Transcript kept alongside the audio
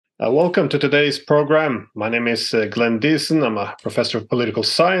Welcome to today's program. My name is Glenn Diesen. I'm a professor of political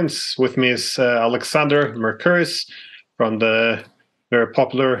science. With me is Alexander Mercouris from the very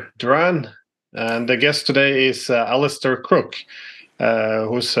popular Duran. And the guest today is Alastair Crooke,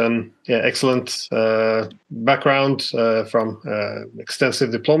 who's an excellent background from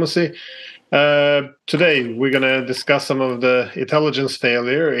extensive diplomacy. Today, we're going to discuss some of the intelligence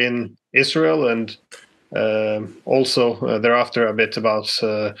failure in Israel and also thereafter a bit about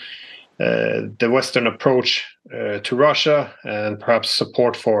the Western approach to Russia and perhaps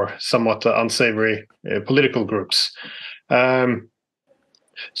support for somewhat unsavory political groups. Let's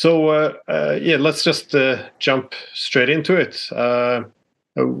just jump straight into it.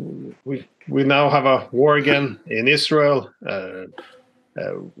 We now have a war again in Israel.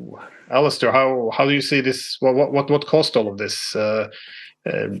 Alastair, how do you see this? What caused all of this?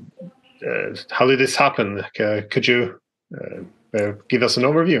 How did this happen? Could you give us an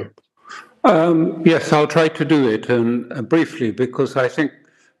overview? Yes, I'll try to do it and briefly, because I think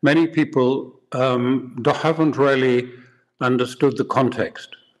many people haven't really understood the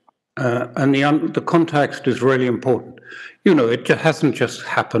context. And the context is really important. You know, it hasn't just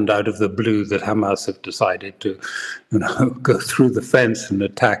happened out of the blue that Hamas have decided to, go through the fence and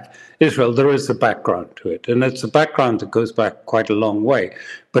attack Israel. There is a background to it, and it's a background that goes back quite a long way.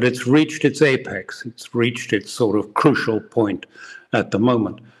 But it's reached its apex. It's reached its sort of crucial point at the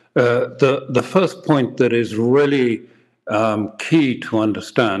moment. The first point that is really key to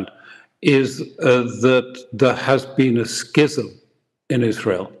understand is that there has been a schism in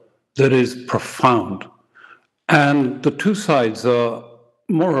Israel that is profound. And the two sides are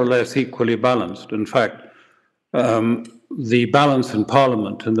more or less equally balanced. In fact, the balance in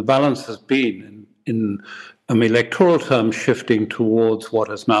parliament, and the balance has been, in electoral terms, shifting towards what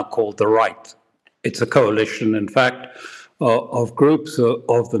is now called the right. It's a coalition, in fact, of groups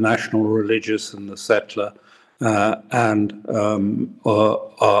of the national religious and the settler and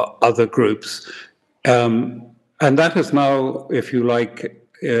other groups. And that is now, if you like,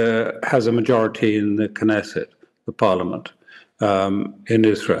 has a majority in the Knesset, the parliament, in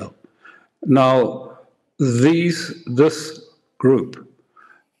Israel. Now, this group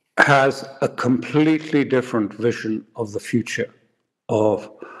has a completely different vision of the future of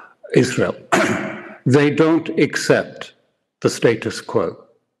Israel. They don't accept the status quo,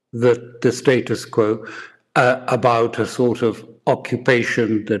 the status quo about a sort of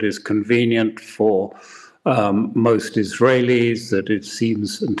occupation that is convenient for most Israelis, that it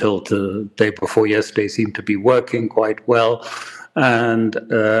seems until the day before yesterday seemed to be working quite well, and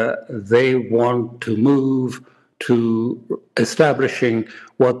they want to move to establishing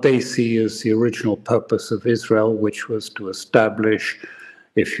what they see as the original purpose of Israel, which was to establish,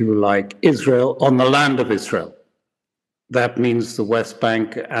 if you like, Israel on the land of Israel. That means the West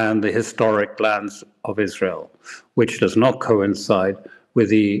Bank and the historic lands of Israel, which does not coincide with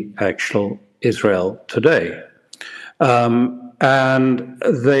the actual Israel today. And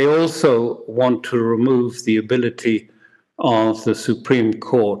they also want to remove the ability of the Supreme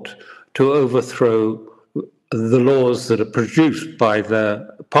Court to overthrow the laws that are produced by the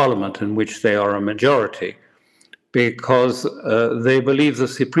parliament in which they are a majority, because they believe the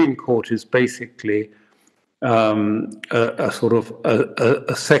Supreme Court is basically a sort of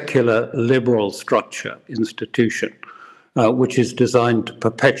a secular liberal structure, institution, which is designed to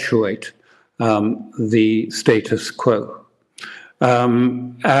perpetuate the status quo.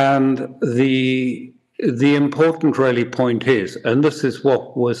 And the important really point is, and this is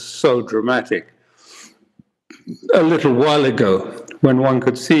what was so dramatic a little while ago, when one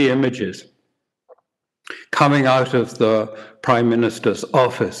could see images coming out of the Prime Minister's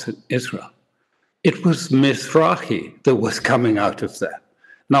office in Israel. It was Mizrahi that was coming out of there.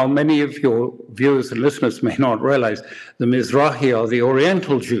 Now, many of your viewers and listeners may not realize the Mizrahi are the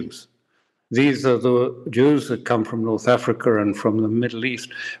Oriental Jews. These are the Jews that come from North Africa and from the Middle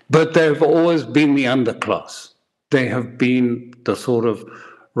East, but they've always been the underclass. They have been the sort of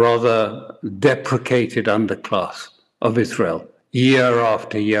rather deprecated underclass of Israel year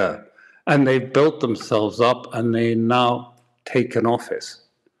after year. And they've built themselves up, and they now take an office.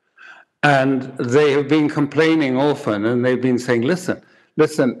 And they have been complaining often, and they've been saying, listen,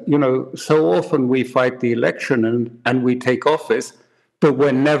 so often we fight the election and we take office, but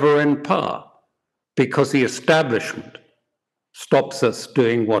we're never in power because the establishment stops us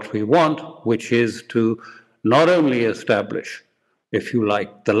doing what we want, which is to not only establish, if you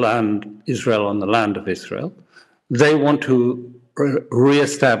like, the land, Israel on the land of Israel, they want to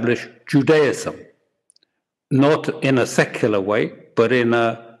reestablish Judaism, not in a secular way, but in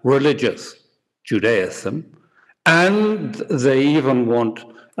a religious Judaism. And they even want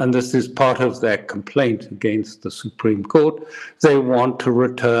and this is part of their complaint against the Supreme Court, they want to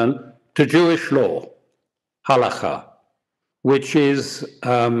return to Jewish law, halakha, which is,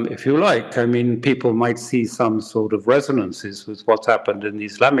 if you like, I mean, people might see some sort of resonances with what's happened in the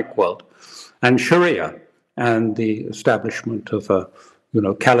Islamic world, and Sharia, and the establishment of a,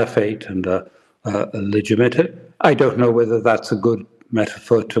 caliphate and a legitimate. I don't know whether that's a good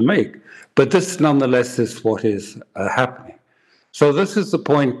metaphor to make, but this nonetheless is what is happening. So this is the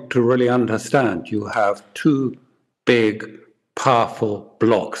point to really understand. You have two big, powerful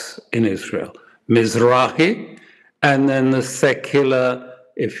blocks in Israel, Mizrahi, and then the secular,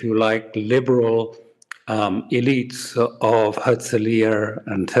 if you like, liberal elites of Herzliya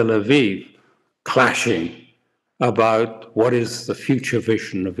and Tel Aviv clashing about what is the future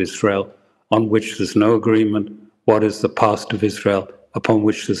vision of Israel on which there's no agreement, what is the past of Israel upon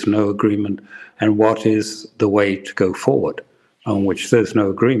which there's no agreement, and what is the way to go forward on which there's no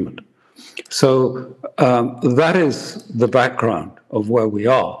agreement. So that is the background of where we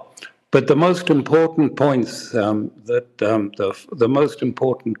are. But the most important points, the most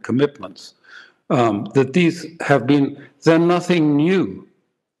important commitments that these have been, they're nothing new.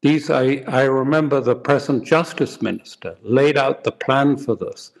 These, I remember the present Justice Minister laid out the plan for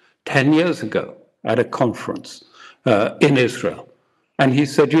this 10 years ago at a conference in Israel. And he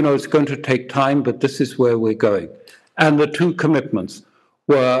said, it's going to take time, but this is where we're going. And the two commitments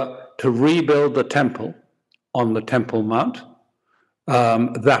were to rebuild the temple on the Temple Mount.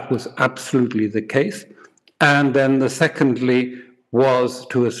 That was absolutely the case. And then the secondly was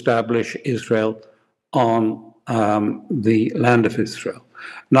to establish Israel on the land of Israel.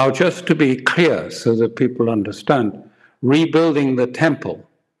 Now, just to be clear so that people understand, rebuilding the temple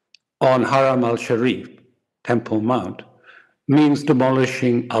on Haram al-Sharif, Temple Mount, means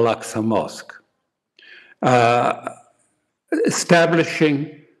demolishing Al-Aqsa Mosque.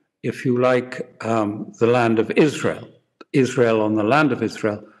 Establishing, if you like, the land of Israel, Israel on the land of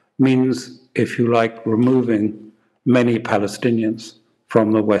Israel, means, if you like, removing many Palestinians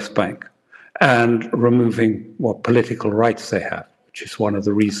from the West Bank and removing what political rights they have, which is one of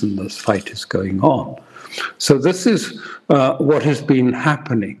the reasons this fight is going on. So this is what has been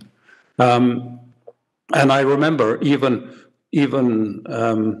happening. And I remember even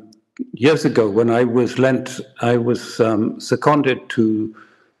years ago when I was seconded to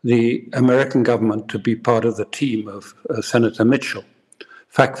the American government to be part of the team of Senator Mitchell,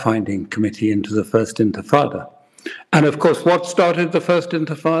 fact-finding committee into the First Intifada. And of course, what started the First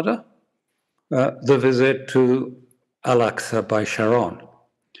Intifada? The visit to Al-Aqsa by Sharon.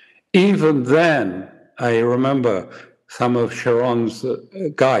 Even then, I remember some of Sharon's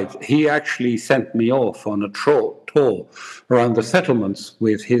guides, he actually sent me off on a tour around the settlements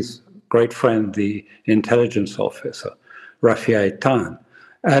with his great friend, the intelligence officer, Rafi Eitan.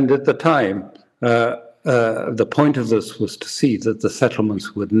 And at the time, the point of this was to see that the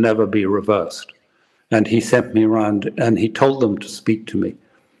settlements would never be reversed. And he sent me around and he told them to speak to me,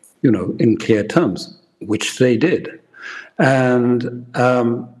 in clear terms, which they did. And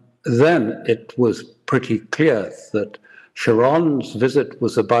then it was pretty clear that Sharon's visit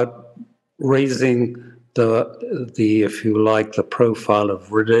was about raising the if you like, the profile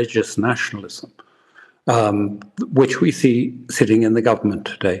of religious nationalism, which we see sitting in the government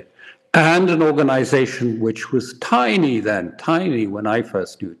today, and an organization which was tiny when I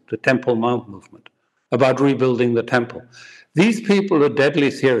first knew it, the Temple Mount movement, about rebuilding the temple. These people are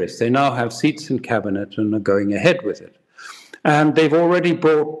deadly serious. They now have seats in cabinet and are going ahead with it. And they've already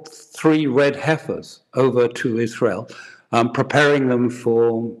brought 3 red heifers over to Israel, preparing them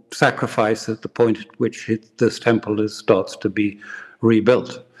for sacrifice at the point at which this temple starts to be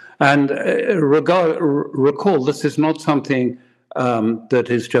rebuilt. And recall, this is not something that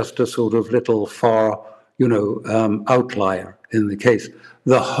is just a sort of little far, outlier in the case.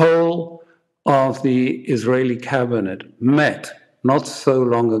 The whole of the Israeli cabinet met not so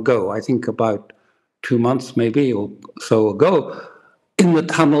long ago, I think about 2 months maybe or so ago, in the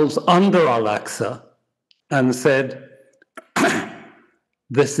tunnels under Al-Aqsa and said,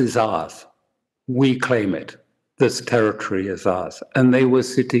 this is ours. We claim it. This territory is ours. And they were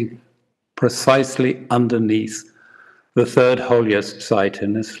sitting precisely underneath the 3rd holiest site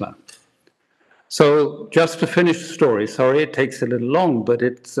in Islam. So just to finish the story, sorry it takes a little long, but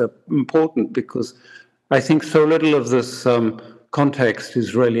it's important because I think so little of this context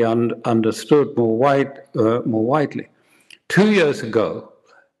is really understood more widely. 2 years ago,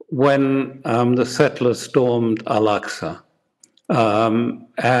 when the settlers stormed Al-Aqsa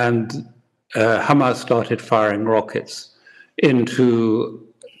and Hamas started firing rockets into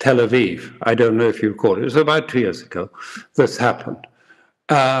Tel Aviv, I don't know if you recall, it was about 2 years ago this happened.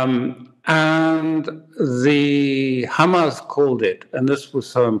 And the Hamas called it, and this was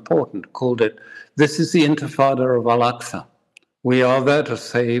so important, called it, this is the Intifada of Al-Aqsa. We are there to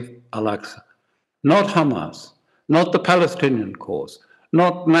save Al-Aqsa. Not Hamas, not the Palestinian cause,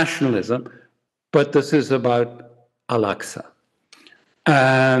 not nationalism, but this is about Al-Aqsa.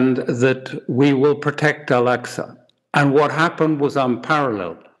 And that we will protect Al-Aqsa. And what happened was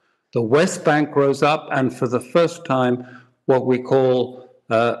unparalleled. The West Bank rose up, and for the first time, what we call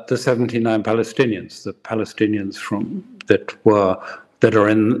the 79 Palestinians, the Palestinians that are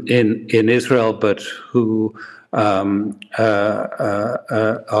in Israel, but who are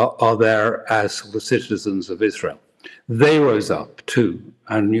there as the citizens of Israel. They rose up too,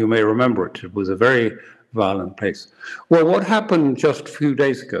 and you may remember it. It was a very violent place. Well, what happened just a few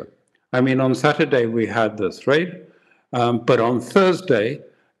days ago? I mean, on Saturday we had this, right? But on Thursday,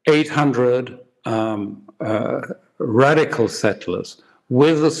 800 radical settlers,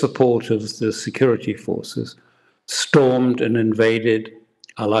 with the support of the security forces, stormed and invaded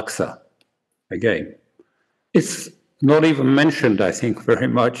Al-Aqsa again. It's not even mentioned, I think, very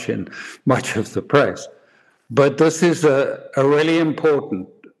much in much of the press. But this is a really important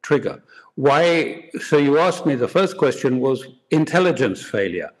trigger. Why? So you asked me, the first question was intelligence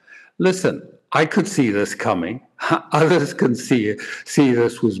failure. Listen, I could see this coming. Others can see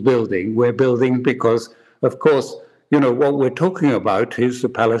this was building. We're building because, of course, you know, what we're talking about is the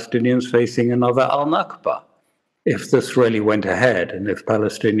Palestinians facing another al-Nakba. If this really went ahead, and if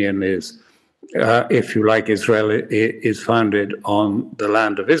Palestinian is, if you like, Israel is founded on the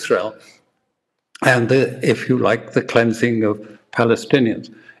land of Israel, and if you like, the cleansing of Palestinians,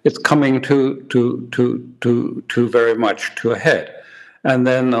 it's coming to very much to a head. And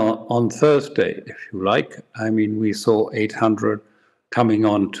then on Thursday, if you like, I mean, we saw 800 coming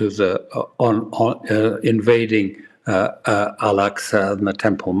on to invading Al-Aqsa and the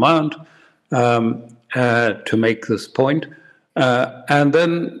Temple Mount to make this point. And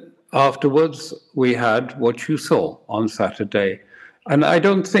then afterwards, we had what you saw on Saturday. And I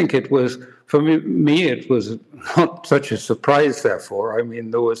don't think it was, for me, it was not such a surprise, therefore. I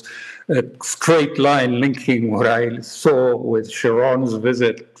mean, there was a straight line linking what I saw with Sharon's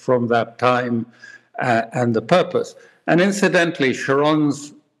visit from that time and the purpose. And incidentally,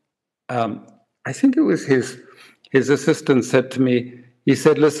 Sharon's, I think it was his assistant said to me, he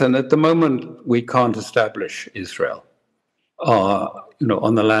said, listen, at the moment, we can't establish Israel, you know,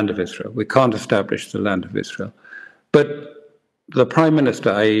 on the land of Israel. We can't establish the land of Israel. But the Prime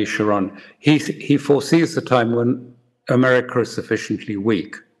Minister, i.e. Sharon, he foresees the time when America is sufficiently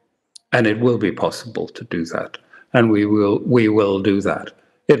weak, and it will be possible to do that, and we will do that.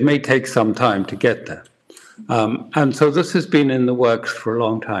 It may take some time to get there. And so this has been in the works for a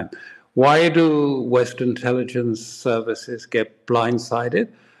long time. Why do Western intelligence services get blindsided?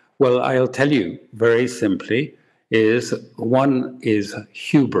 Well, I'll tell you very simply, one is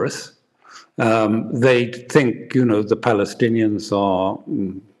hubris. They think, you know, the Palestinians are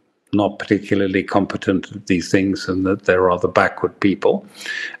not particularly competent at these things and that they're rather backward people.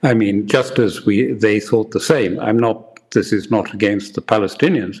 I mean, just as they thought the same. This is not against the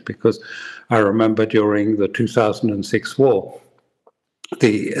Palestinians, because I remember during the 2006 war,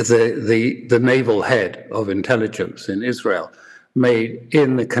 the naval head of intelligence in Israel made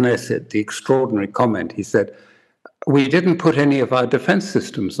in the Knesset the extraordinary comment. He said, we didn't put any of our defense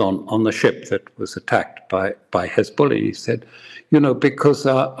systems on the ship that was attacked by Hezbollah. He said, you know, because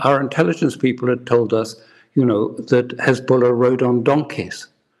our intelligence people had told us, you know, that Hezbollah rode on donkeys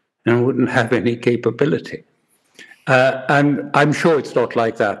and wouldn't have any capability. And I'm sure it's not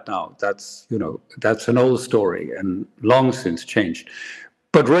like that now. That's, you know, that's an old story and long since changed.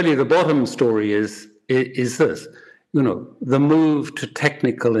 But really the bottom story is this, you know, the move to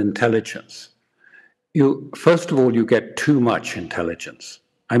technical intelligence. First of all, you get too much intelligence.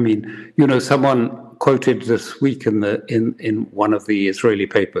 I mean, you know, someone quoted this week in one of the Israeli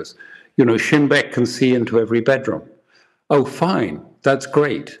papers, you know, Shin Bet can see into every bedroom. Oh, fine, that's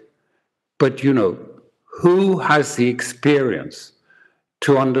great. But, you know, who has the experience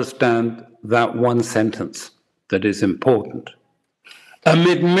to understand that one sentence that is important?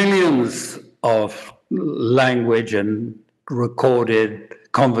 Amid millions of language and recorded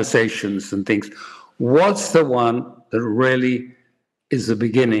conversations and things, what's the one that really is the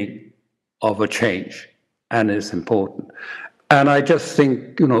beginning of a change and is important? And I just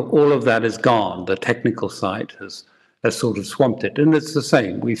think, you know, all of that is gone. The technical side has sort of swamped it. And it's the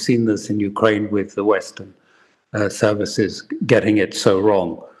same. We've seen this in Ukraine with the Western services getting it so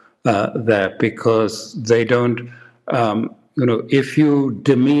wrong there, because they don't, you know, if you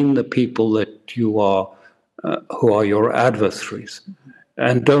demean the people that you are, who are your adversaries,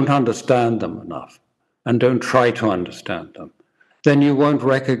 and don't understand them enough, and don't try to understand them, then you won't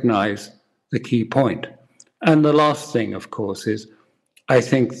recognize the key point. And the last thing, of course, is I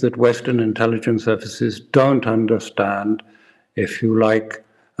think that Western intelligence services don't understand, if you like,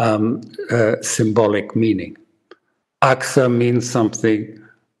 symbolic meaning. Aqsa means something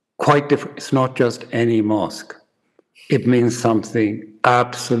quite different. It's not just any mosque. It means something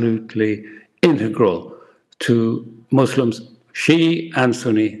absolutely integral to Muslims, Shia and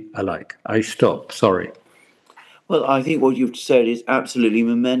Sunni alike. I stop, sorry. Well, I think what you've said is absolutely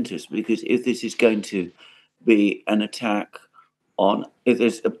momentous, because if this is going to be an attack on, if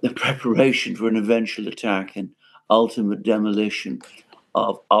there's a preparation for an eventual attack and ultimate demolition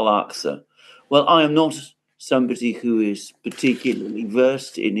of Al-Aqsa, well, I am not somebody who is particularly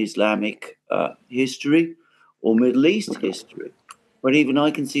versed in Islamic history or Middle East history, but even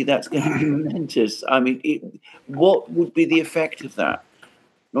I can see that's going to be momentous. I mean, what would be the effect of that?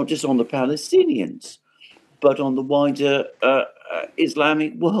 Not just on the Palestinians, but on the wider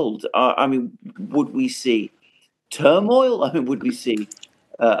Islamic world. I mean, would we see turmoil? I mean, would we see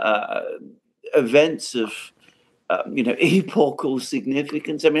events of, epochal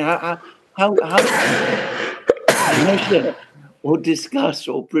significance? I mean, how measure or discuss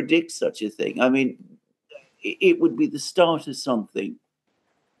or predict such a thing? I mean, it would be the start of something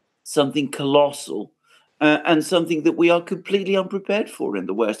colossal, and something that we are completely unprepared for in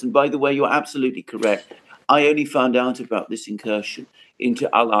the West. And by the way, you're absolutely correct. I only found out about this incursion into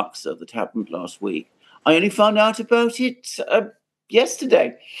Al-Aqsa that happened last week. I only found out about it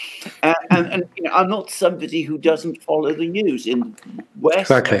yesterday. And I'm not somebody who doesn't follow the news. In the West,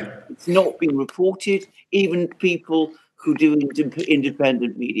 exactly. It's not been reported. Even people who do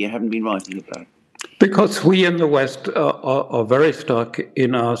independent media haven't been writing about it. Because we in the West are very stuck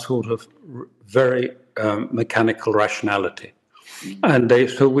in our sort of very mechanical rationality. And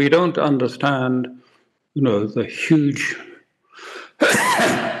so we don't understand, the huge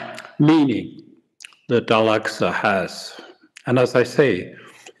meaning that Al-Aqsa has. And as I say,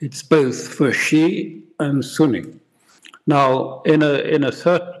 it's both for Shia and Sunni. Now, in a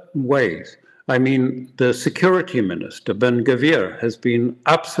certain ways, I mean, the security minister, Ben-Gvir, has been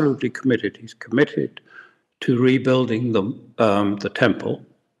absolutely committed. He's committed to rebuilding the temple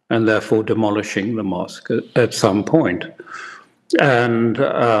and therefore demolishing the mosque at some point. And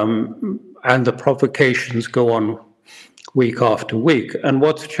the provocations go on week after week. And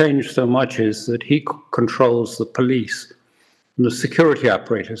what's changed so much is that he controls the police and the security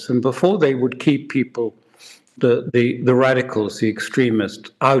apparatus. And before, they would keep people, the radicals, the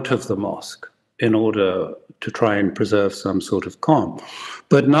extremists, out of the mosque in order to try and preserve some sort of calm.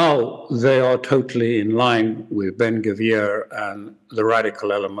 But now they are totally in line with Ben-Gvir and the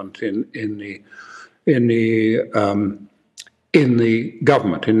radical element in the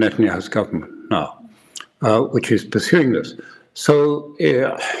government, in Netanyahu's government now, which is pursuing this. So,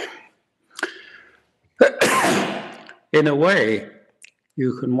 in a way,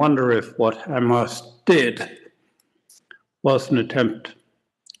 you can wonder if what Hamas did was an attempt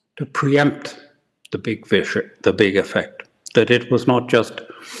to preempt the big effect, that it was not just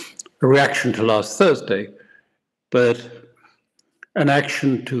a reaction to last Thursday, but an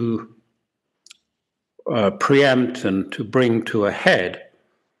action to preempt and to bring to a head,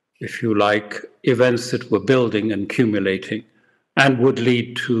 if you like, events that were building and accumulating and would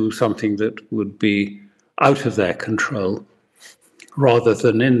lead to something that would be out of their control rather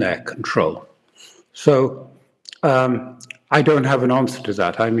than in their control. So I don't have an answer to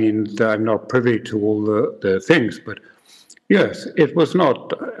that. I mean, I'm not privy to all the things, but yes, it was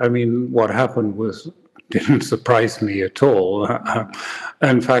not, I mean, what happened didn't surprise me at all.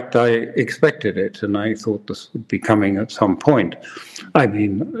 In fact, I expected it, and I thought this would be coming at some point. I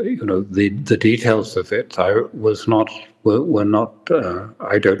mean, the details of it, were not.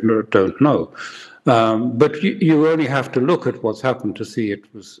 I don't know. But you only have to look at what's happened to see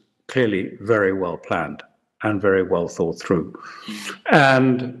it was clearly very well planned and very well thought through.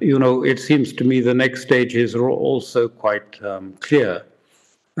 And it seems to me the next stages are also quite clear.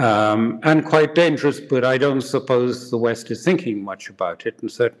 And quite dangerous, but I don't suppose the West is thinking much about it,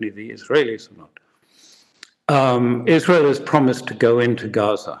 and certainly the Israelis are not. Israel has promised to go into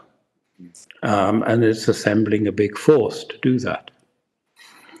Gaza, and it's assembling a big force to do that.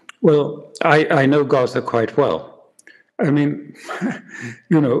 Well, I know Gaza quite well. I mean,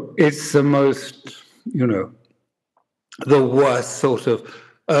 it's the most, the worst sort of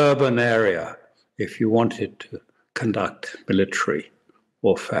urban area if you wanted to conduct military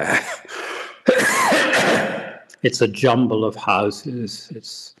warfare. It's a jumble of houses.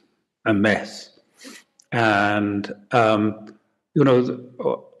 It's a mess. And you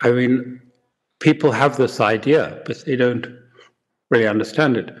know, I mean, people have this idea, but they don't really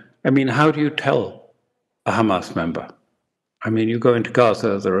understand it. I mean, how do you tell a Hamas member? I mean, you go into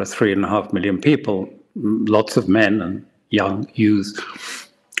Gaza, there are 3.5 million people, lots of men and young youths.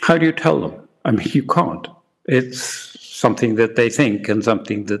 How do you tell them? I mean, you can't. It's something that they think and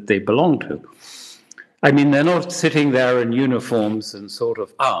something that they belong to. I mean, they're not sitting there in uniforms and sort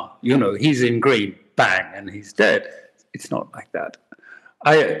of, you know, he's in green, bang, and he's dead. It's not like that.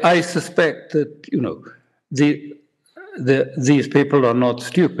 I suspect that, you know, these people are not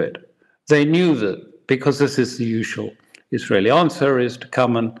stupid. They knew that, because this is the usual Israeli answer, is to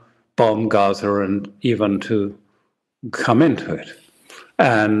come and bomb Gaza and even to come into it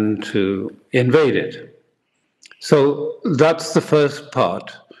and to invade it. So that's the first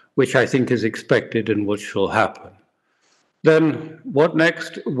part, which I think is expected and which will happen. Then what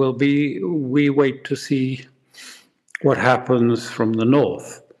next will be, we wait to see what happens from the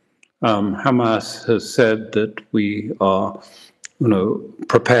north. Hamas has said that we are, you know,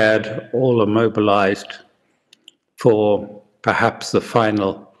 prepared, all are mobilized for perhaps the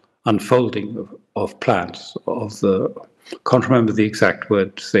final unfolding of plans of the, can't remember the exact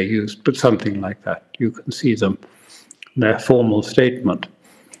words they used, but something like that. You can see them in their formal statement.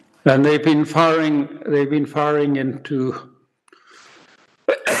 And they've been firing into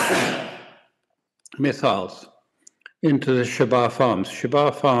missiles into the Shebaa farms.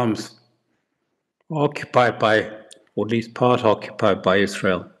 Shebaa farms are occupied by, or at least part occupied by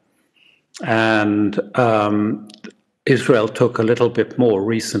Israel. And Israel took a little bit more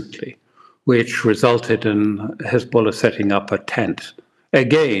recently, which resulted in Hezbollah setting up a tent,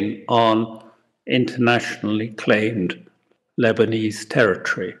 again on internationally claimed Lebanese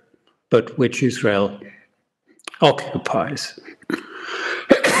territory, but which Israel occupies.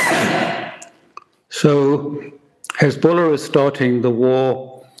 So Hezbollah is starting the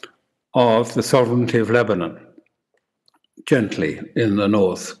war of the sovereignty of Lebanon, gently in the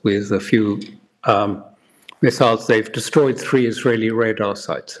north, with a few missiles. They've destroyed 3 Israeli radar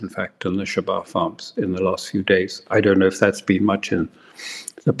sites, in fact, in the Shebaa farms in the last few days. I don't know if that's been much in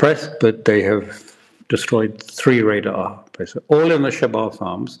the press, but they have destroyed 3 radar, all in the Shebaa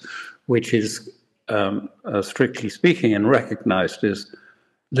farms, which is, strictly speaking and recognized as,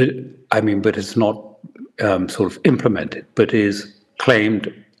 but it's not sort of implemented, but is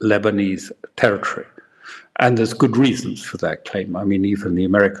claimed Lebanese territory. And there's good reasons for that claim. I mean, even the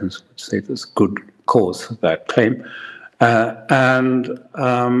Americans would say there's good cause for that claim. And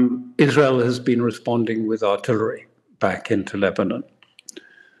Israel has been responding with artillery back into Lebanon.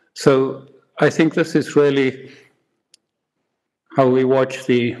 So I think this is really how we watch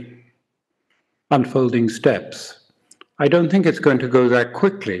the unfolding steps. I don't think it's going to go that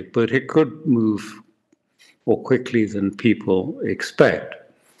quickly, but it could move more quickly than people expect.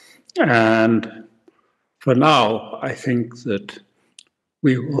 And for now, I think that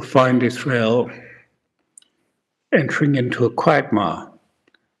we will find Israel entering into a quagmire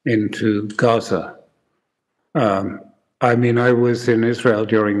into Gaza. I mean, I was in Israel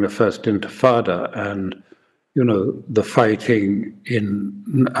during the first Intifada, and, you know,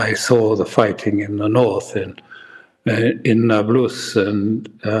 I saw the fighting in the north, in Nablus and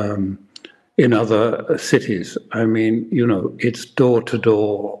in other cities. I mean, you know, it's door to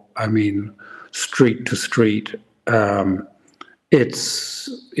door. I mean, street to street. It's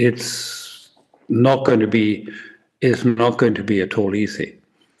not going to be at all easy.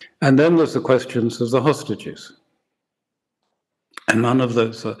 And then there's the questions of the hostages, and none of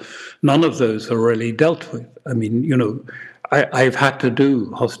those are really dealt with. I mean, you know, I've had to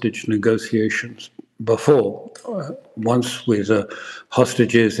do hostage negotiations before, once with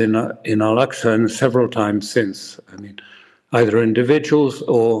hostages in Al-Aqsa, and several times since. I mean, either individuals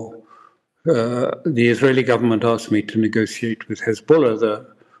or the Israeli government asked me to negotiate with Hezbollah the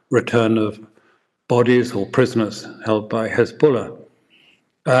return of bodies or prisoners held by Hezbollah.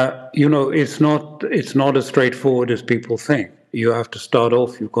 You know, it's not as straightforward as people think. You have to start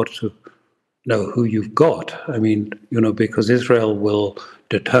off, you've got to know who you've got. I mean, you know, because Israel will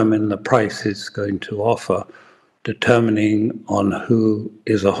determine the price it's going to offer, determining on who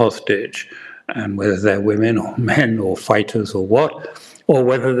is a hostage and whether they're women or men or fighters or what, or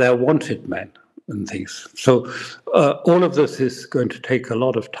whether they're wanted men and things. So all of this is going to take a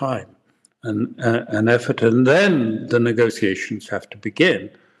lot of time and effort, and then the negotiations have to begin.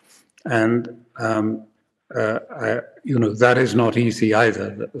 And you know, that is not easy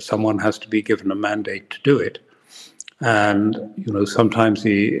either. Someone has to be given a mandate to do it. And, you know, sometimes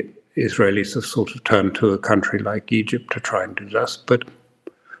the Israelis have sort of turned to a country like Egypt to try and do this. But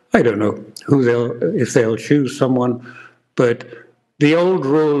I don't know if they'll choose someone. But the old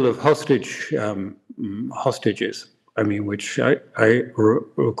rule of hostages, I mean, which I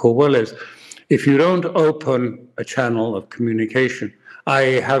recall well, is if you don't open a channel of communication,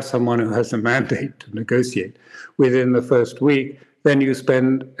 I have someone who has a mandate to negotiate within the first week, then you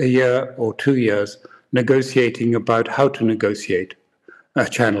spend a year or 2 years negotiating about how to negotiate a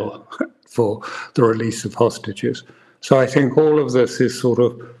channel for the release of hostages. So I think all of this is sort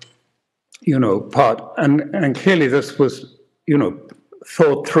of, part, and clearly this was,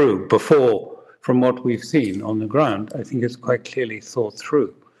 thought through before. From what we've seen on the ground, I think it's quite clearly thought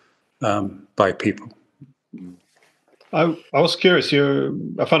through by people. I was curious.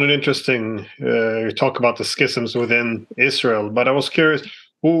 I found it interesting. You talk about the schisms within Israel, but I was curious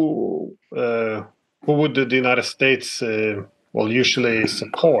who would the United States usually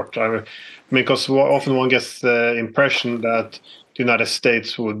support? I mean, because often one gets the impression that the United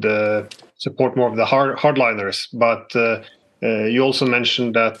States would support more of the hardliners, but you also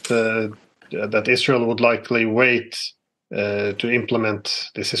mentioned that Israel would likely wait to implement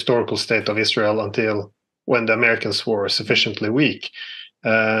this historical state of Israel until when the Americans were sufficiently weak.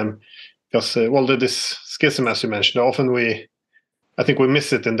 Because, this schism, as you mentioned, often I think we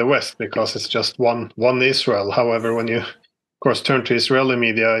miss it in the West because it's just one Israel. However, when you, of course, turn to Israeli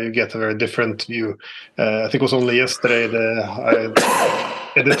media, you get a very different view. I think it was only yesterday the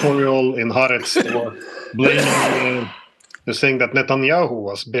editorial in Haaretz were blaming... They're saying that Netanyahu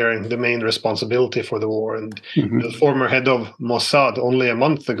was bearing the main responsibility for the war, and the former head of Mossad only a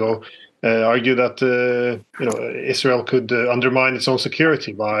month ago argued that Israel could undermine its own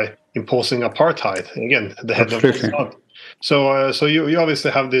security by imposing apartheid. Again, the head of Mossad. So you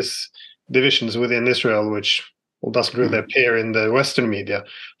obviously have these divisions within Israel, which doesn't really appear in the Western media.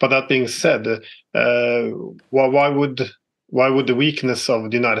 But that being said, why would the weakness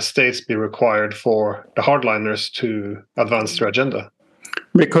of the United States be required for the hardliners to advance their agenda?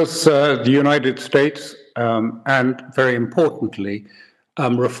 Because the United States, and very importantly,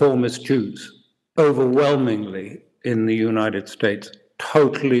 reformist Jews, overwhelmingly in the United States,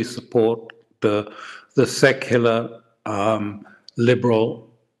 totally support the secular, liberal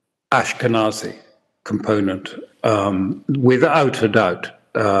Ashkenazi component, without a doubt.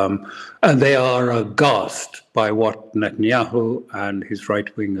 And they are aghast by what Netanyahu and his right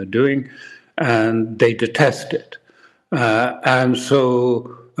wing are doing, and they detest it. And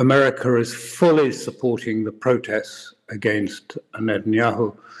so America is fully supporting the protests against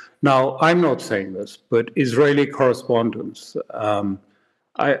Netanyahu. Now, I'm not saying this, but Israeli correspondents,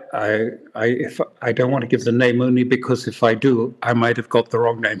 I don't want to give the name only because if I do, I might have got the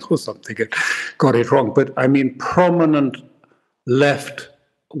wrong name or something, got it wrong. But I mean, prominent left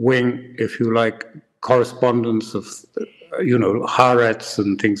wing, if you like, correspondents of, Haaretz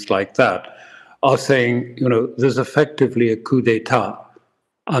and things like that, are saying, there's effectively a coup d'etat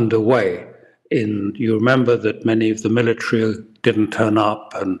underway. You remember that many of the military didn't turn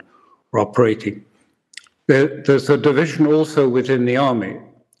up and were operating. There's a division also within the army.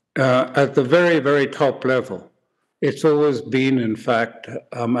 At the very, very top level, it's always been, in fact,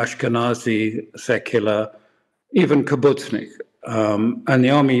 Ashkenazi, secular, even kibbutznik. And the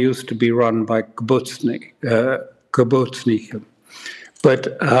army used to be run by kibbutznikim.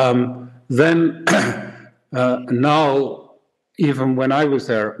 But then now, even when I was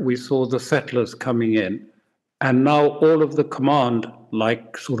there, we saw the settlers coming in. And now all of the command,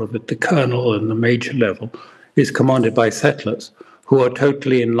 like sort of at the colonel and the major level, is commanded by settlers who are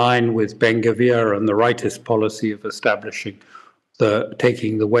totally in line with Ben Gvir and the rightist policy of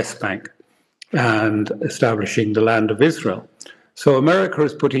taking the West Bank and establishing the land of Israel. So America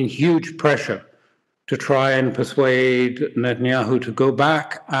is putting huge pressure to try and persuade Netanyahu to go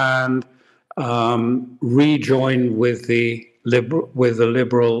back and rejoin with the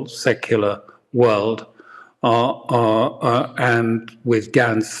liberal secular world, and with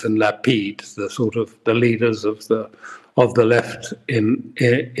Gantz and Lapid, the sort of the leaders of the left in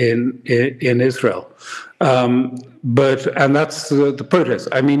Israel. And that's the protest.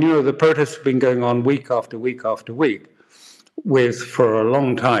 I mean, the protests have been going on week after week after week, for a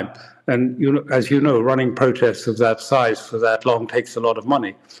long time. And as you know, running protests of that size for that long takes a lot of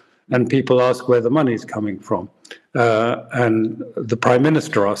money, and people ask where the money's coming from. And the Prime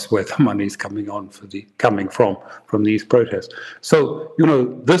Minister asks where the money's coming from these protests. So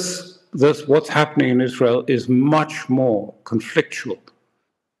this what's happening in Israel is much more conflictual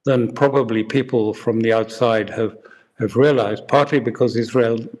than probably people from the outside have realized. Partly because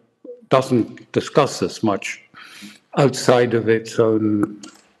Israel doesn't discuss this much outside of its own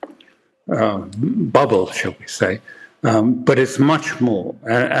bubble, shall we say, but it's much more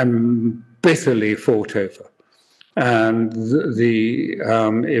and bitterly fought over. And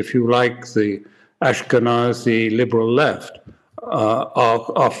if you like, the Ashkenazi liberal left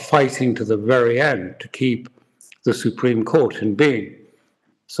are fighting to the very end to keep the Supreme Court in being.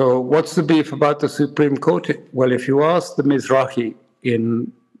 So what's the beef about the Supreme Court? Well, if you ask the Mizrahi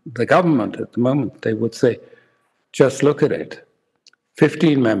in the government at the moment, they would say, just look at it.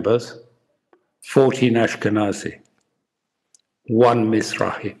 15 members, 14 Ashkenazi, 1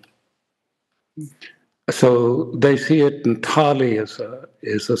 Mizrahi. So they see it entirely as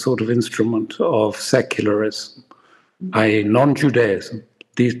a sort of instrument of secularism, i.e. non-Judaism.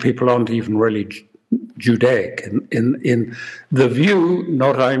 These people aren't even really Judaic in the view,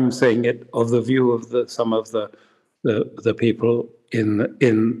 not I'm saying it, of the view of some of the people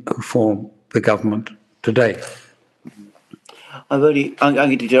who form the government today. I'm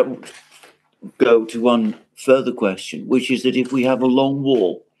going to go to one further question, which is that if we have a long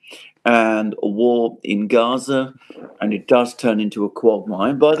war and a war in Gaza, and it does turn into a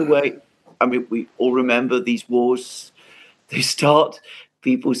quagmire. By the way, I mean, we all remember these wars. They start,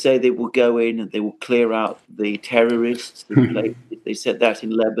 people say they will go in and they will clear out the terrorists. They said that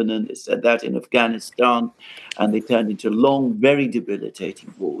in Lebanon, they said that in Afghanistan, and they turned into long, very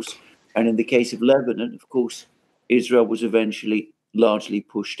debilitating wars. And in the case of Lebanon, of course, Israel was eventually largely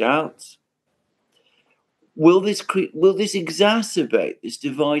pushed out. Will this exacerbate this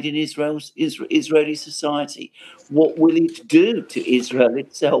divide in Israeli society? What will it do to Israel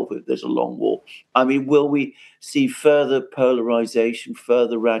itself if there's a long war? I mean, will we see further polarization,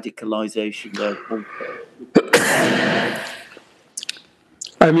 further radicalization there?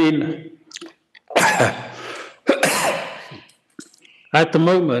 I mean, at the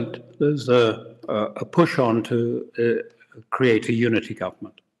moment, there's a push on to create a unity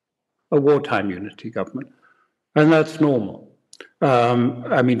government, a wartime unity government. And that's normal.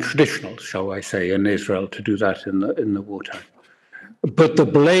 I mean, traditional, shall I say, in Israel to do that in the wartime. But the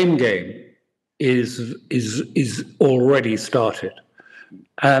blame game is already started,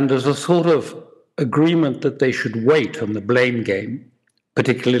 and there's a sort of agreement that they should wait on the blame game,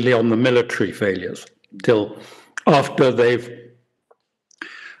 particularly on the military failures, till after they've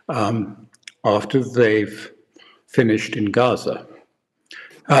finished in Gaza.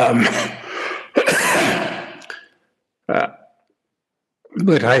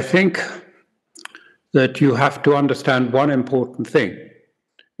 But I think that you have to understand one important thing,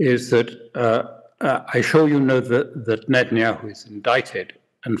 is that I sure you know that Netanyahu is indicted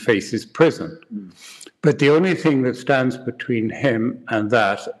and faces prison. But the only thing that stands between him and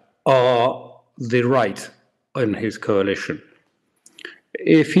that are the right in his coalition.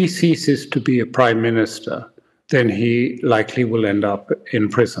 If he ceases to be a prime minister, then he likely will end up in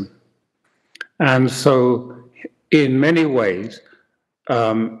prison. And so in many ways,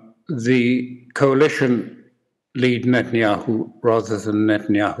 the coalition lead Netanyahu rather than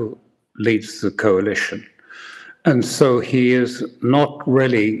Netanyahu leads the coalition. And so he is not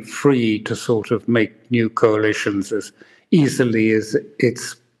really free to sort of make new coalitions as easily as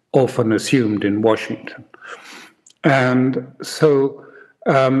it's often assumed in Washington. And so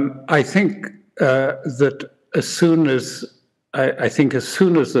I think that as soon as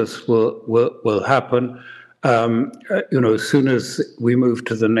this will happen, as soon as we move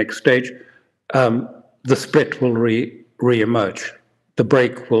to the next stage, the split will re-emerge. The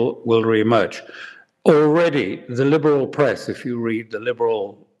break will re-emerge. Already, the liberal press, if you read the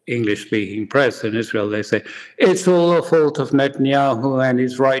liberal English-speaking press in Israel, they say, it's all the fault of Netanyahu and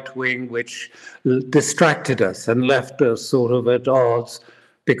his right wing, which distracted us and left us sort of at odds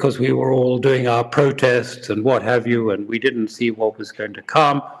because we were all doing our protests and what have you, and we didn't see what was going to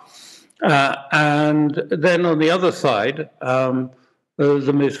come. And then on the other side,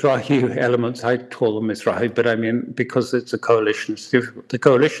 the Mizrahi elements, I call them Mizrahi, but I mean, because it's a coalition, it's difficult. The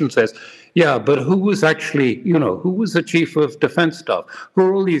coalition says, yeah, but who was actually, who was the chief of defense staff? Who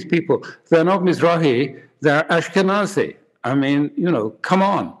are all these people? They're not Mizrahi, they're Ashkenazi. I mean, come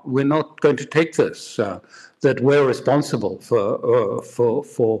on, we're not going to take this, that we're responsible for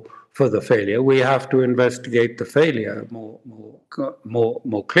the failure. We have to investigate the failure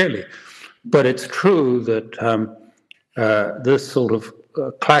more clearly. But it's true that this sort of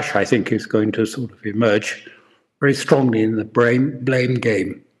clash, I think, is going to sort of emerge very strongly in the blame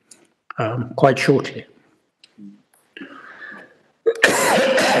game quite shortly.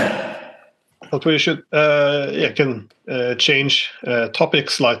 But we should change topic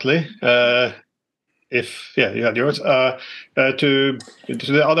slightly. If you had yours to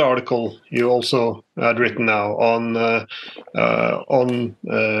the other article you also had written now on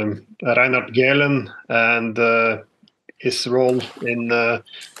Reinhard Gehlen and his role in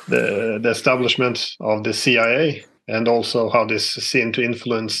the establishment of the CIA. and also how this is seen to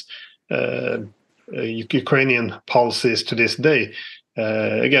influence Ukrainian policies to this day.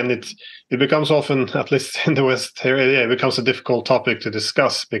 Again, it becomes often, at least in the West here, it becomes a difficult topic to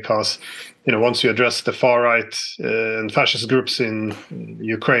discuss because, once you address the far right and fascist groups in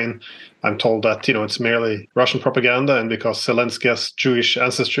Ukraine, I'm told that it's merely Russian propaganda, and because Zelensky has Jewish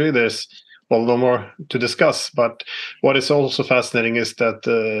ancestry, there's no more to discuss. But what is also fascinating is that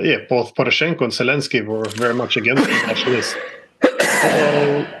both Poroshenko and Zelensky were very much against the nationalists.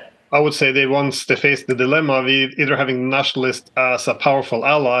 I would say once they faced the dilemma of either having nationalists as a powerful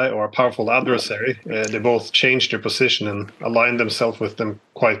ally or a powerful adversary, they both changed their position and aligned themselves with them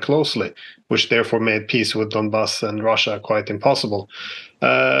quite closely, which therefore made peace with Donbass and Russia quite impossible.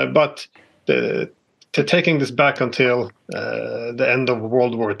 But taking this back until the end of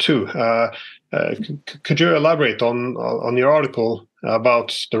World War II, could you elaborate on your article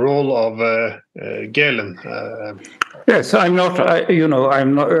about the role of Gehlen? Yes, I'm not.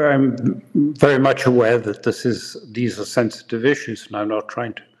 I'm very much aware that these are sensitive issues, and I'm not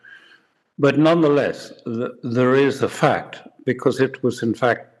trying to. But nonetheless, there is a fact, because it was in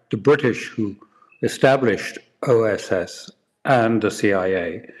fact the British who established OSS and the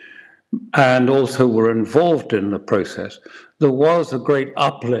CIA, and also were involved in the process. There was a great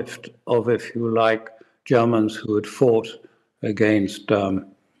uplift of, if you like, Germans who had fought against.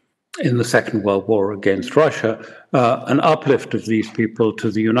 In the Second World War against Russia, an uplift of these people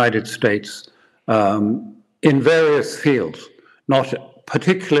to the United States in various fields, not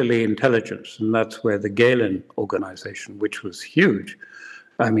particularly intelligence, and that's where the Gehlen organization, which was huge,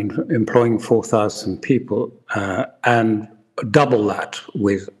 employing 4,000 people and double that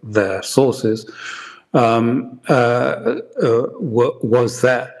with their sources, was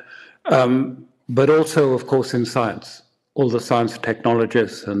there. But also, of course, in science. All the science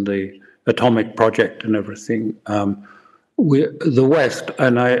technologists and the atomic project and everything. The West,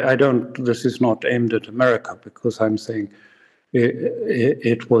 and I don't, this is not aimed at America, because I'm saying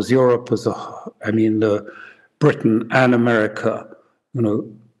it was Europe as Britain and America,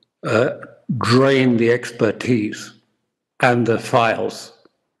 drained the expertise and the files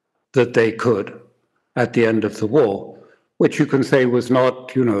that they could at the end of the war, which you can say was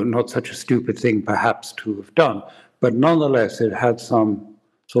not, not such a stupid thing perhaps to have done. But nonetheless, it had some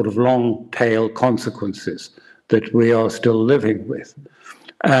sort of long tail consequences that we are still living with.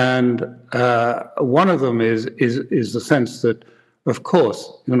 And one of them is the sense that, of course,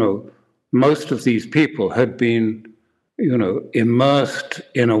 most of these people had been, immersed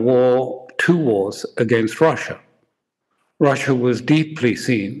in a war, 2 wars against Russia. Russia was deeply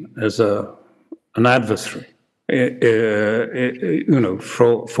seen as an adversary,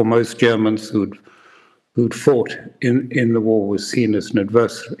 for most Germans who'd fought in the war was seen as an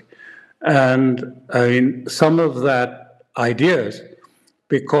adversary. And some of that ideas,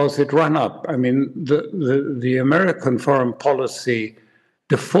 because it ran up, the American foreign policy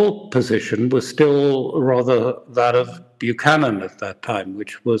default position was still rather that of Buchanan at that time,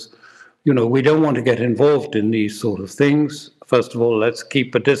 which was, we don't want to get involved in these sort of things. First of all, let's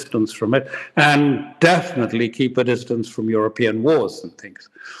keep a distance from it, and definitely keep a distance from European wars and things.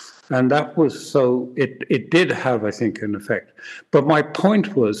 And that was so, it did have, I think, an effect. But my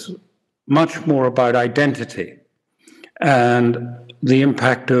point was much more about identity and the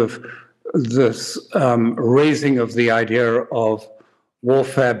impact of this raising of the idea of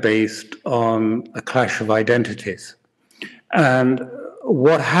warfare based on a clash of identities. And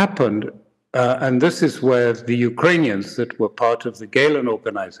what happened, and this is where the Ukrainians that were part of the Gehlen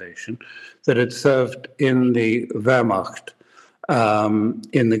organization, that had served in the Wehrmacht,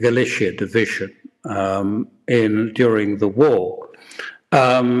 in the Galicia division during the war,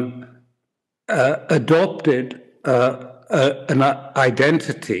 adopted an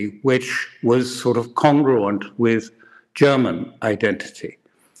identity which was sort of congruent with German identity.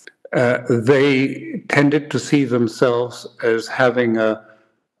 They tended to see themselves as having a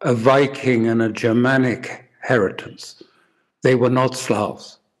Viking and a Germanic heritage. They were not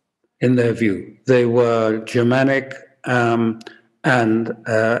Slavs, in their view. They were Germanic and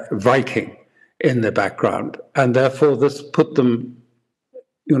Viking in the background. And therefore, this put them,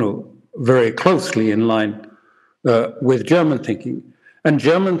 very closely in line with German thinking. And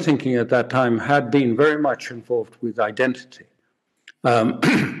German thinking at that time had been very much involved with identity. The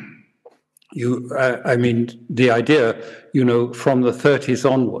idea, from the 30s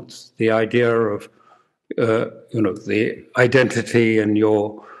onwards, the idea of, the identity and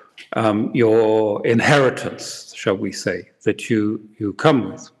your inheritance, shall we say, that you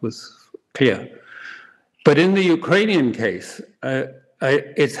come with was clear. But in the Ukrainian case,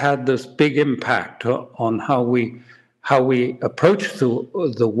 it's had this big impact on how we how we approach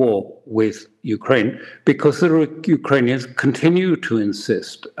the war with Ukraine, because the Ukrainians continue to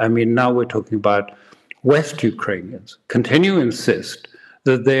insist. I mean, now we're talking about West Ukrainians, continue to insist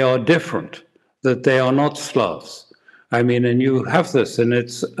that they are different, that they are not Slavs. I mean, and you have this, and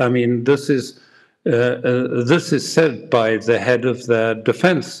it's, I mean, this is said by the head of the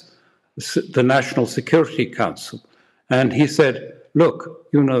defense, the National Security Council. And he said, look,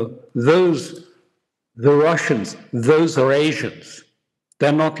 you know, the Russians, those are Asians.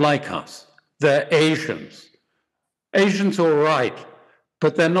 They're not like us. They're Asians. Asians are all right,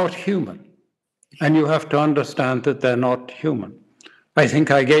 but they're not human. And you have to understand that they're not human. I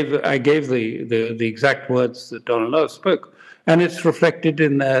think I gave the exact words that Donald spoke, and it's reflected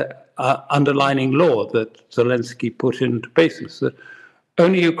in the underlining law that Zelensky put into basis, that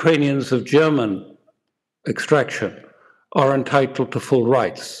only Ukrainians of German extraction are entitled to full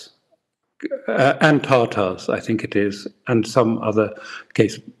rights, and Tatars, I think it is, and some other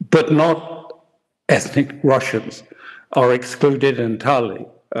case, but not ethnic Russians are excluded entirely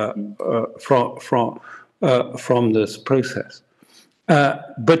from this process.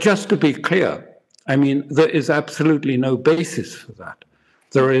 But just to be clear, I mean, there is absolutely no basis for that.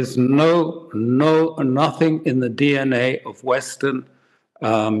 There is nothing in the DNA of Western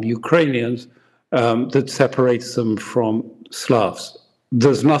Ukrainians that separates them from Slavs.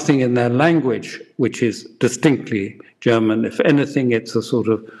 There's nothing in their language which is distinctly German. If anything, it's a sort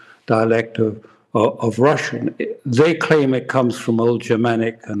of dialect of Russian. They claim it comes from Old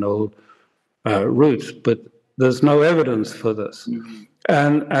Germanic and Old roots, but there's no evidence for this. Mm-hmm.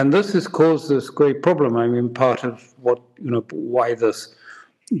 And this has caused this great problem. I mean, part of what, you know, why this,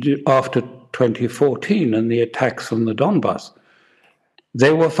 after 2014 and the attacks on the Donbass,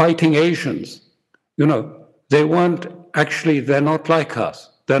 they were fighting Asians. You know, they weren't actually, they're not like us.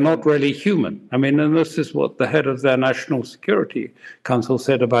 They're not really human. I mean, and this is what the head of their National Security Council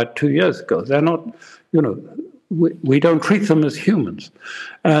said about 2 years ago. They're not, you know, we don't treat them as humans.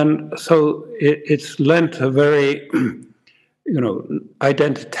 And so it's lent a very, you know,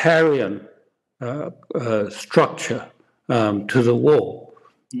 identitarian structure to the war,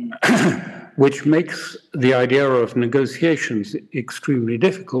 which makes the idea of negotiations extremely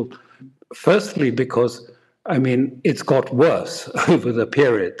difficult. Firstly, because, I mean, it's got worse over the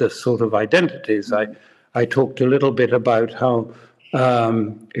period, this sort of identities. I talked a little bit about how,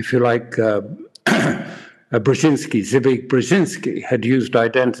 if you like, Zbigniew Brzezinski had used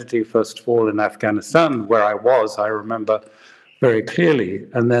identity, first of all, in Afghanistan, where I was, I remember very clearly,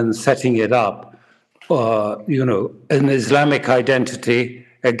 and then setting it up, you know, an Islamic identity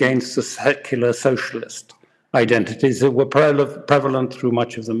against the secular socialist identities that were prevalent through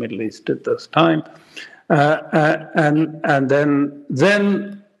much of the Middle East at this time. And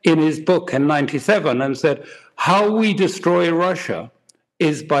then in his book in 1997, and said, how we destroy Russia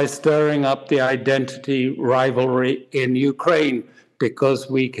is by stirring up the identity rivalry in Ukraine, because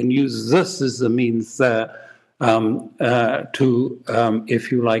we can use this as the means to,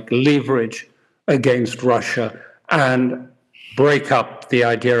 if you like, leverage against Russia and break up the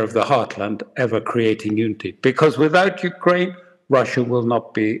idea of the heartland, ever creating unity. Because without Ukraine, Russia will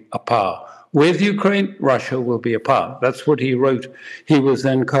not be a power. With Ukraine, Russia will be a power. That's what he wrote. He was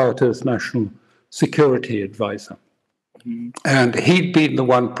then Carter's national security advisor. Mm-hmm. And he'd been the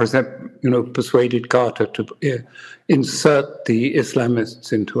one, persuaded Carter to insert the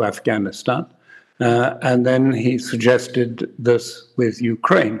Islamists into Afghanistan. And then he suggested this with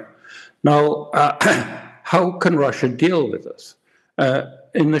Ukraine. Now, how can Russia deal with this?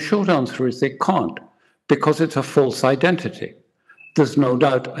 And the short answer is they can't, because it's a false identity. There's no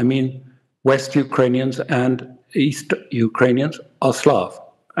doubt. I mean, West Ukrainians and East Ukrainians are Slav.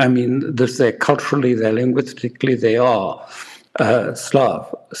 I mean, they're culturally, they're linguistically, they are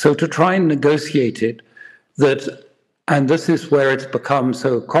Slav. So to try and negotiate it, and this is where it's become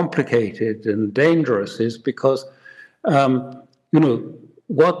so complicated and dangerous, is because,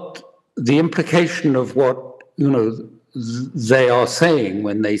 what the implication of what, they are saying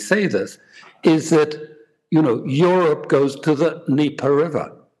when they say this is that, Europe goes to the Dnieper River.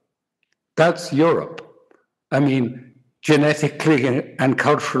 That's Europe. I mean, genetically and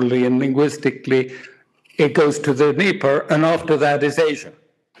culturally and linguistically, it goes to the Dnieper, and after that is Asia.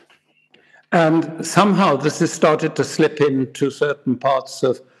 And somehow this has started to slip into certain parts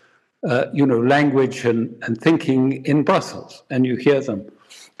of, language and thinking in Brussels. And you hear them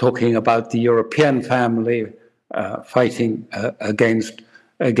talking about the European family fighting against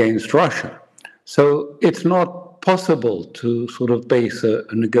Russia. So it's not possible to sort of base a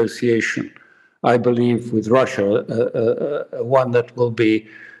negotiation, I believe, with Russia, one that will be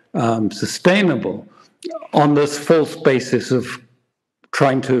sustainable on this false basis of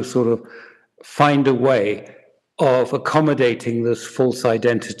trying to sort of find a way of accommodating this false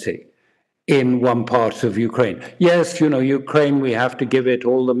identity in one part of Ukraine. Yes, Ukraine, we have to give it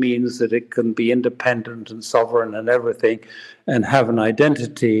all the means that it can be independent and sovereign and everything and have an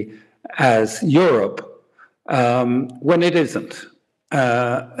identity as Europe, when it isn't.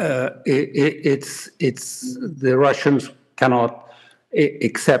 It's the Russians cannot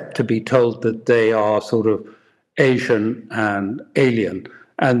accept to be told that they are sort of Asian and alien,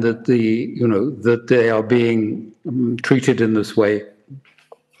 and that that they are being treated in this way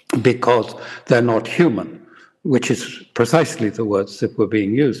because they're not human, which is precisely the words that were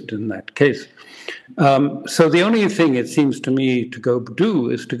being used in that case. So the only thing it seems to me to go do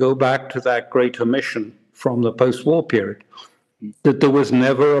is to go back to that great omission from the post-war period, that there was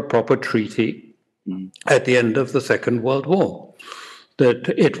never a proper treaty at the end of the Second World War, that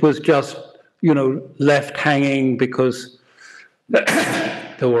it was just, left hanging because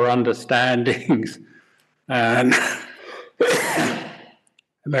there were understandings, and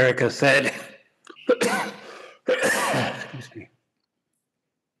America said, excuse me,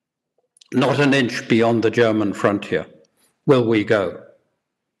 not an inch beyond the German frontier will we go.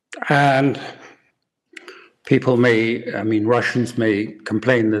 And Russians may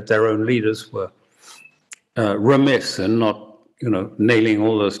complain that their own leaders were remiss in not, nailing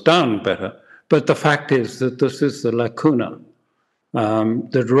all this down better. But the fact is that this is the lacuna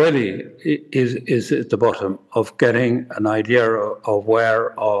that really is at the bottom of getting an idea of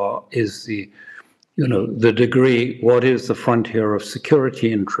where is the degree, what is the frontier of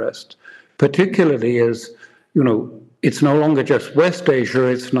security interest, particularly as, it's no longer just West Asia,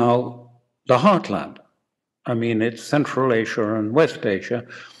 it's now the heartland. It's Central Asia and West Asia,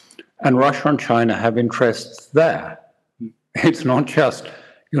 and Russia and China have interests there. It's not just,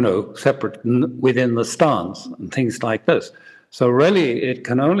 separate within the stans and things like this. So really, it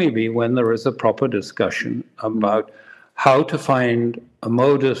can only be when there is a proper discussion about how to find a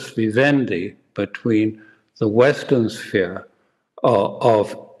modus vivendi between the Western sphere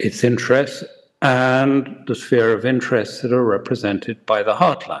of its interests and the sphere of interests that are represented by the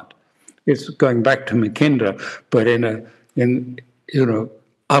heartland. It's going back to Mackinder, but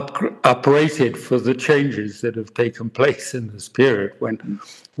uprated for the changes that have taken place in this period, when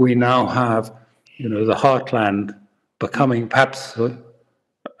we now have, the heartland becoming perhaps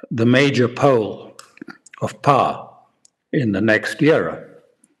the major pole of power in the next era.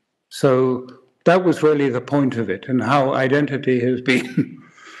 So that was really the point of it, and how identity has been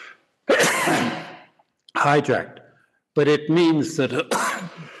hijacked. But it means that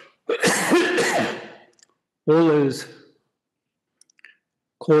all those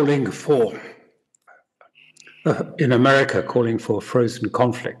calling for, in America, calling for frozen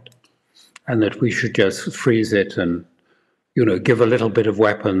conflict, and that we should just freeze it and, give a little bit of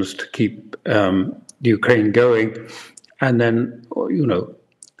weapons to keep Ukraine going, and then,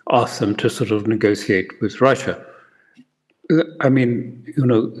 ask them to sort of negotiate with Russia.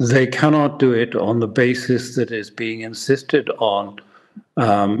 They cannot do it on the basis that is being insisted on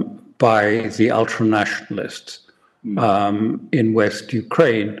by the ultra-nationalists in West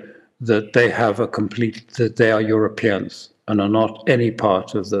Ukraine, that they have that they are Europeans and are not any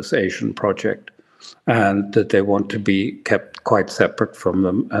part of this Asian project, and that they want to be kept quite separate from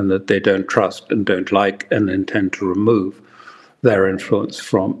them, and that they don't trust and don't like and intend to remove their influence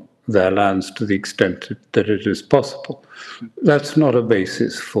from their lands to the extent that it is possible. That's not a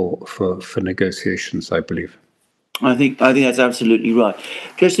basis for negotiations, I believe. I think that's absolutely right.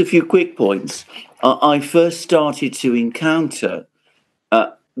 Just a few quick points. I first started to encounter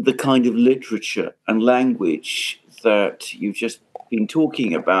the kind of literature and language that you've just been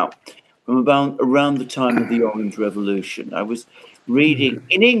talking about from around the time of the Orange Revolution. I was reading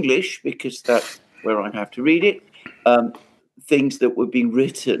in English, because that's where I have to read it, things that were being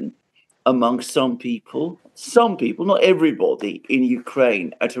written among some people, not everybody, in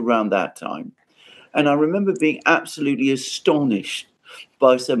Ukraine at around that time. And I remember being absolutely astonished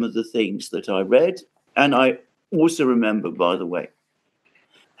by some of the things that I read. And I also remember, by the way,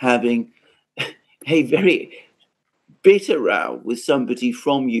 having a very bitter row with somebody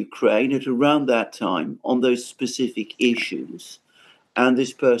from Ukraine at around that time on those specific issues. And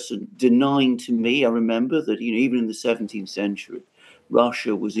this person denying to me, I remember, that even in the 17th century,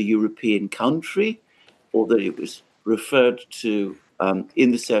 Russia was a European country, or that it was referred to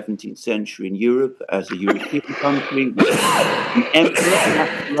in the 17th century in Europe as a European country with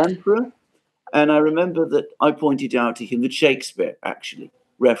an emperor. And I remember that I pointed out to him that Shakespeare actually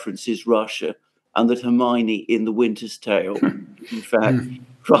references Russia, and that Hermione in The Winter's Tale, in fact,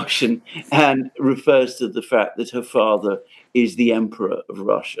 Russian and refers to the fact that her father is the emperor of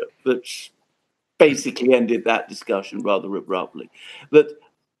Russia, which basically ended that discussion rather abruptly. But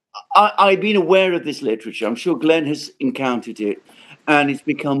I've been aware of this literature. I'm sure Glenn has encountered it, and it's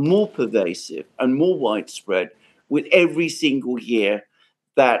become more pervasive and more widespread with every single year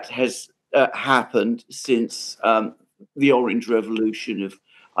that has happened since the Orange Revolution of,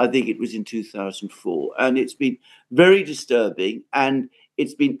 I think it was in 2004. And it's been very disturbing, and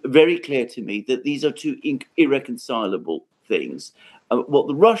it's been very clear to me that these are two irreconcilable things. What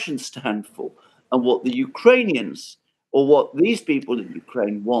the Russians stand for and what the Ukrainians, or what these people in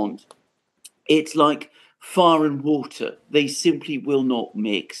Ukraine want, it's like fire and water. They simply will not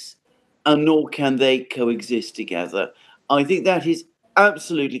mix, and nor can they coexist together. I think that is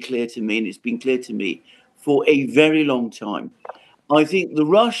absolutely clear to me, and it's been clear to me for a very long time. I think the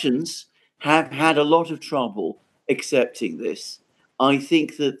Russians have had a lot of trouble accepting this. I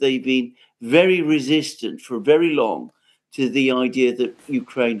think that they've been very resistant for very long to the idea that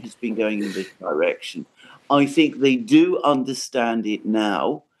Ukraine has been going in this direction. I think they do understand it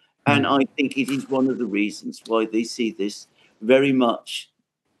now, and I think it is one of the reasons why they see this very much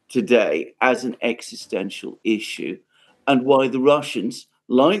today as an existential issue, and why the Russians,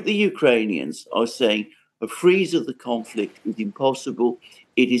 like the Ukrainians, are saying a freeze of the conflict is impossible.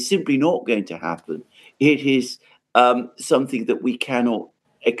 It is simply not going to happen. It is something that we cannot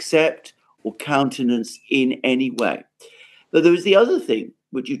accept or countenance in any way. But there was the other thing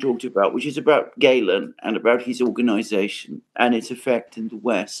which you talked about, which is about Galen and about his organization and its effect in the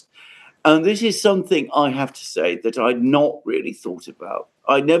West. And this is something I have to say that I'd not really thought about.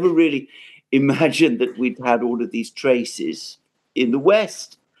 I never really imagined that we'd had all of these traces in the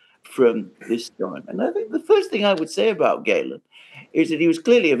West from this time. And I think the first thing I would say about Galen is that he was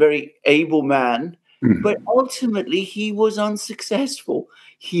clearly a very able man, but ultimately he was unsuccessful.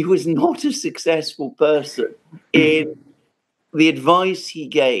 He was not a successful person in the advice he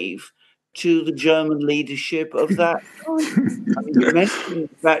gave to the German leadership of that time. I mean, you mentioned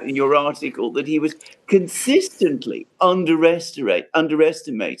the fact in your article that he was consistently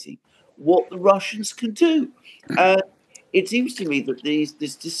underestimating what the Russians can do. It seems to me that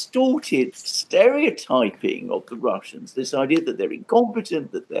this distorted stereotyping of the Russians, this idea that they're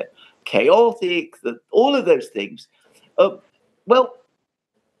incompetent, that they're chaotic, that all of those things, well,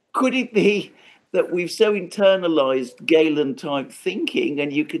 could it be that we've so internalized Galen-type thinking,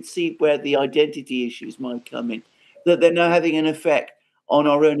 and you could see where the identity issues might come in, that they're now having an effect on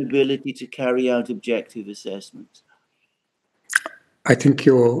our own ability to carry out objective assessments? I think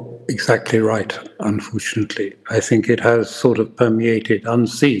you're exactly right, unfortunately. I think it has sort of permeated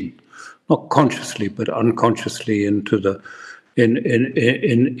unseen, not consciously, but unconsciously into the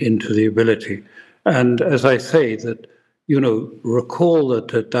into the ability. And as I say, that, recall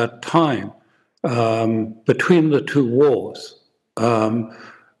that at that time, between the two wars,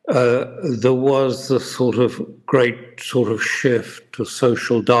 there was the sort of great sort of shift to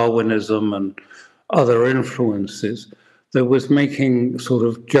social Darwinism and other influences that was making sort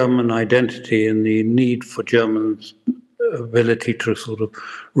of German identity and the need for Germany's ability to sort of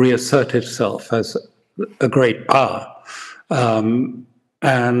reassert itself as a great power. And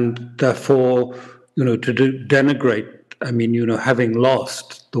therefore, to denigrate, having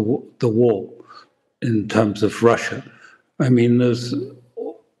lost the war in terms of Russia, there's,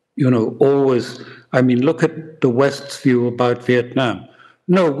 always, look at the West's view about Vietnam.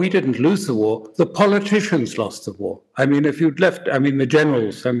 No, we didn't lose the war. The politicians lost the war. If you'd left, the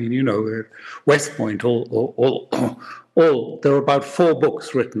generals, West Point, all, there are about 4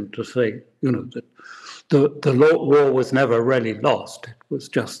 books written to say, that the war was never really lost. It was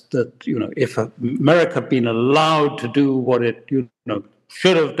just that, if America had been allowed to do what it,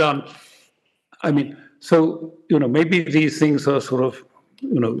 should have done, so, maybe these things are sort of,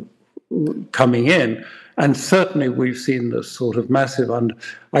 coming in. And certainly we've seen this sort of massive,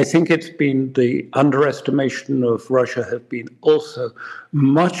 I think it's been the underestimation of Russia has been also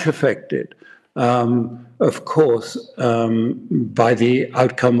much affected, of course, by the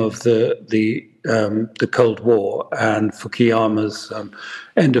outcome of the Cold War and Fukuyama's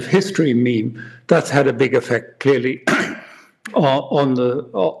end of history meme. That's had a big effect, clearly, on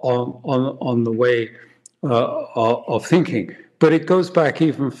the way of thinking. But it goes back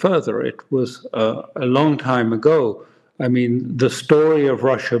even further. It was a long time ago. The story of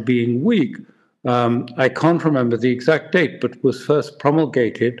Russia being weak, I can't remember the exact date, but was first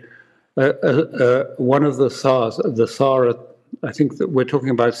promulgated. One of the Tsar, I think that we're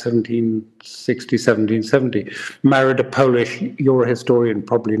talking about 1760, 1770, married a Polish, you're a historian,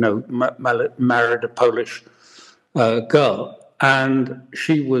 probably know, married a Polish girl. and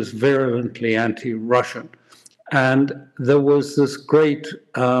she was virulently anti-Russian. And there was this great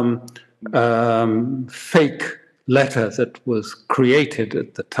fake letter that was created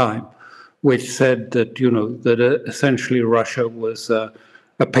at the time, which said that, that essentially Russia was a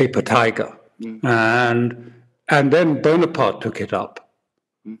paper tiger. And then Bonaparte took it up.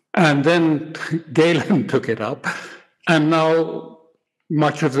 And then Galen took it up. And now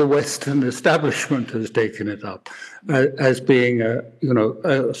much of the Western establishment has taken it up as being a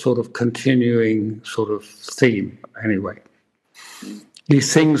sort of continuing sort of theme. Anyway,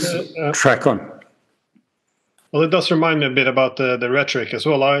 these things track on. Well, it does remind me a bit about the rhetoric as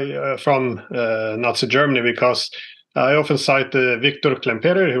well. From Nazi Germany, because I often cite Viktor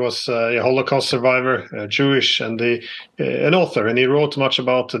Klemperer, who was a Holocaust survivor, Jewish, and an author, and he wrote much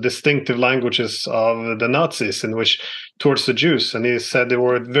about the distinctive languages of the Nazis, in which towards the Jews, and he said they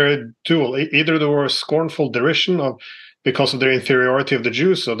were very dual. Either they were scornful derision because of their inferiority of the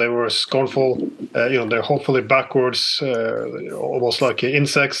Jews, so they were scornful, they're hopefully backwards, almost like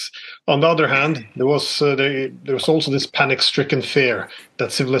insects. On the other hand, there was also this panic-stricken fear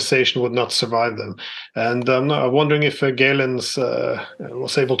that civilization would not survive them. And I'm wondering if Galen's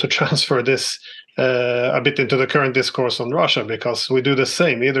was able to transfer this a bit into the current discourse on Russia, because we do the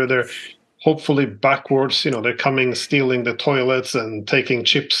same. Either they're hopefully backwards, they're coming, stealing the toilets and taking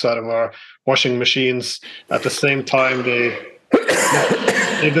chips out of our washing machines. At the same time, they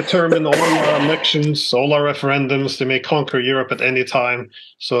determine all our elections, all our referendums. They may conquer Europe at any time.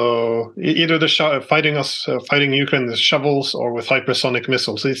 So either they're fighting Ukraine with shovels or with hypersonic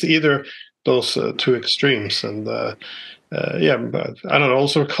missiles. It's either those two extremes. And I don't know.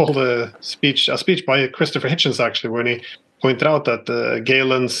 Also recall a speech by Christopher Hitchens, actually, when he pointed out that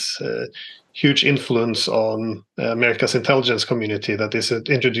Galen's huge influence on America's intelligence community, that this had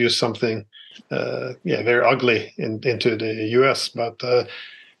introduced something very ugly into the US.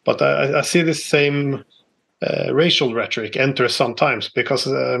 But I see this same racial rhetoric enter sometimes, because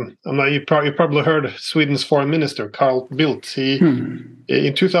you probably heard Sweden's foreign minister, Carl Bildt.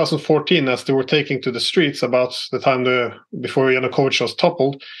 In 2014, as they were taking to the streets about the time before Yanukovych was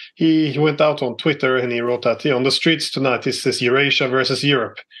toppled, he went out on Twitter and he wrote that on the streets tonight, this is Eurasia versus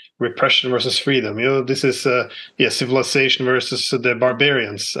Europe, repression versus freedom. This is civilization versus the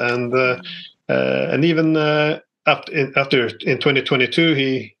barbarians. And even after in 2022,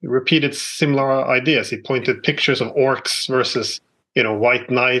 he repeated similar ideas. He pointed pictures of orcs versus white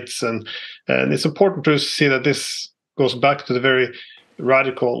knights, and it's important to see that this goes back to the very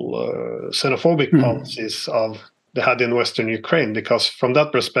radical xenophobic policies they had in Western Ukraine, because from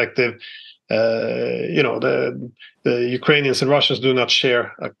that perspective, the Ukrainians and Russians do not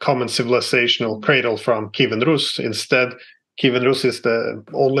share a common civilizational cradle from Kievan Rus. Instead, Kievan Rus is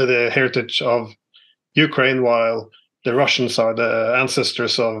only the heritage of Ukraine, while the Russians are the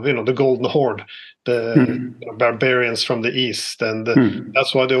ancestors of the Golden Horde, the barbarians from the east, and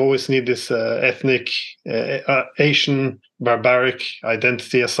that's why they always need this ethnic Asian barbaric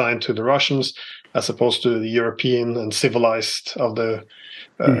identity assigned to the Russians, as opposed to the European and civilized of the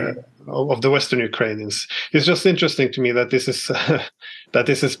Western Ukrainians. It's just interesting to me that this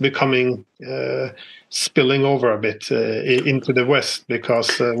is becoming spilling over a bit into the West,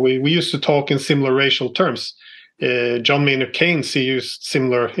 because we used to talk in similar racial terms. John Maynard Keynes, he used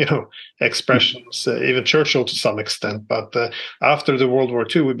similar expressions, even Churchill to some extent. But after the World War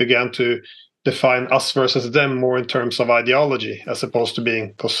II, we began to define us versus them more in terms of ideology, as opposed to being,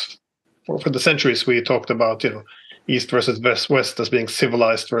 because for the centuries we talked about East versus West as being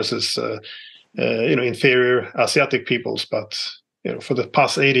civilized versus inferior Asiatic peoples. But for the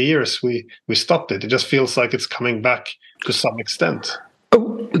past 80 years we stopped it. It just feels like it's coming back to some extent.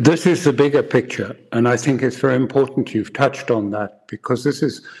 This is the bigger picture, and I think it's very important you've touched on that, because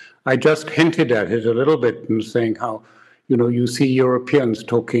I just hinted at it a little bit in saying how you see Europeans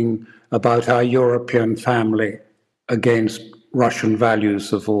talking about our European family against Russian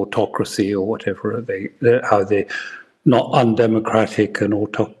values of autocracy or whatever, how they're not undemocratic and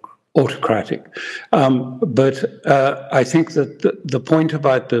autocratic. But I think that the point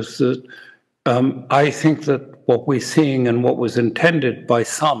about this is I think that what we're seeing and what was intended by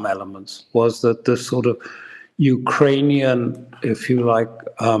some elements was that this sort of Ukrainian, if you like,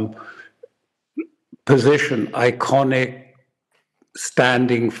 position, iconic,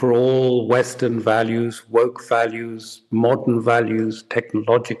 standing for all Western values, woke values, modern values,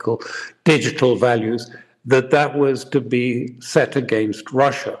 technological, digital values, that was to be set against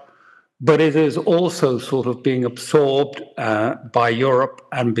Russia. But it is also sort of being absorbed by Europe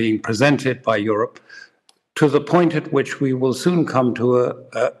and being presented by Europe, to the point at which we will soon come to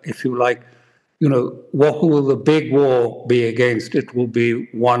if you like, what will the big war be against? It will be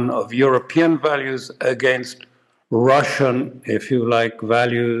one of European values against Russian, if you like,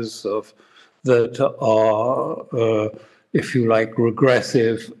 values that are, if you like,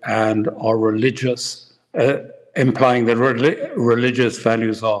 regressive and are religious, implying that religious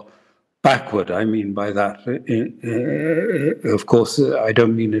values are backward. I mean by that, of course, I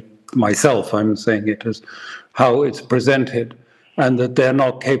don't mean it myself. I'm saying it as how it's presented, and that they're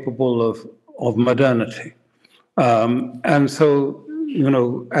not capable of modernity. And so,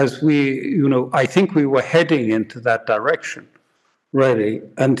 as we, I think we were heading into that direction, really,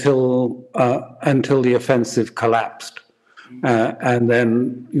 until the offensive collapsed. And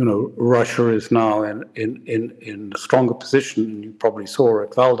then, Russia is now in a stronger position. You probably saw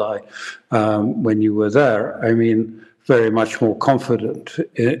at Valdai when you were there. I mean, very much more confident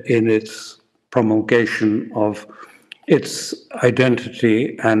in its promulgation of its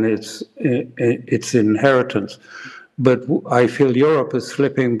identity and its inheritance. But I feel Europe is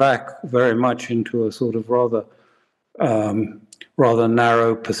slipping back very much into a sort of rather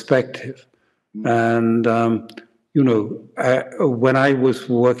narrow perspective. And when I was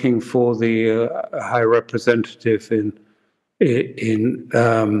working for the High Representative in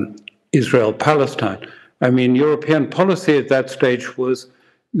Israel Palestine, I mean, European policy at that stage was,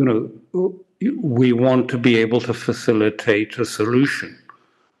 we want to be able to facilitate a solution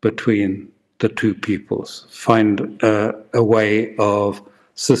between the two peoples, find a way of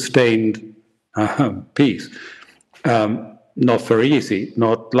sustained peace. Not very easy,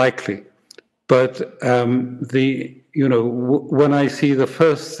 not likely. But when I see the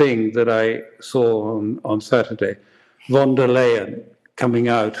first thing that I saw on Saturday, von der Leyen coming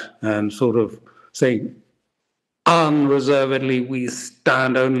out and sort of saying, unreservedly, we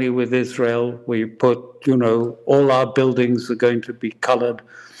stand only with Israel. We put, all our buildings are going to be colored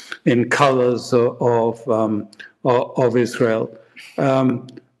in colors of Israel.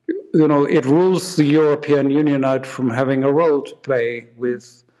 It rules the European Union out from having a role to play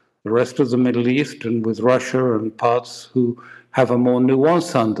with the rest of the Middle East and with Russia and parts who have a more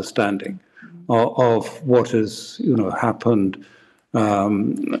nuanced understanding of what has, happened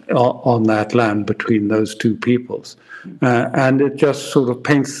on that land between those two peoples. And it just sort of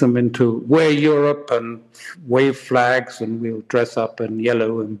paints them into, we're Europe, and wave flags, and we'll dress up in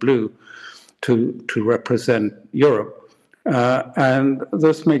yellow and blue to represent Europe. And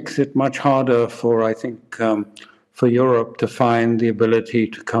this makes it much harder for, I think, for Europe to find the ability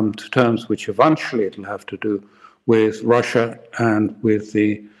to come to terms, which eventually it'll have to do with Russia and with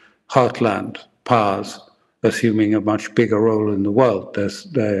the heartland powers, assuming a much bigger role in the world.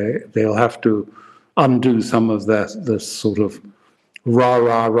 They'll have to undo some of this sort of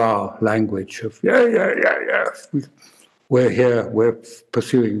rah language of, yeah, we're here, we're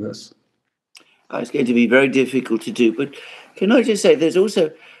pursuing this. It's going to be very difficult to do. But can I just say, there's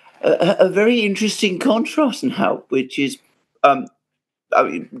also a very interesting contrast now, which is,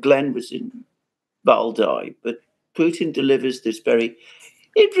 Glenn was in Valdai, but Putin delivers this very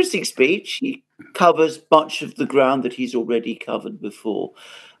interesting speech. He covers much of the ground that he's already covered before.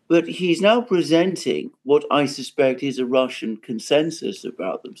 But he's now presenting what I suspect is a Russian consensus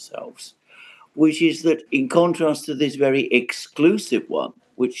about themselves, which is that in contrast to this very exclusive one,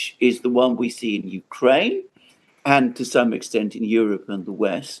 which is the one we see in Ukraine and to some extent in Europe and the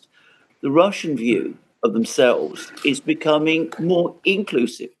West, the Russian view of themselves is becoming more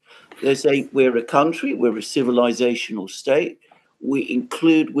inclusive. They say we're a country, we're a civilizational state. We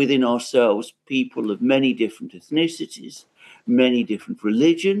include within ourselves people of many different ethnicities, many different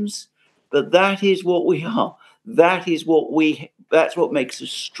religions, but that is what we are. That's what makes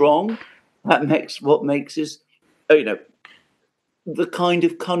us strong. What makes us, the kind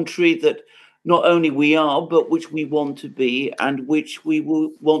of country that not only we are, but which we want to be and which we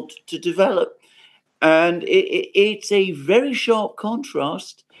will want to develop. And it's a very sharp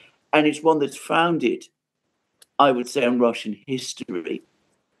contrast, and it's one that's founded, I would say, on Russian history.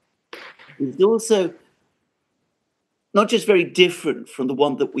 It's also not just very different from the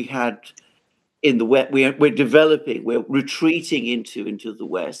one that we had in the West. We're developing, we're retreating into the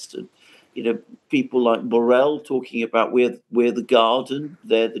West. And, people like Borrell talking about we're the garden,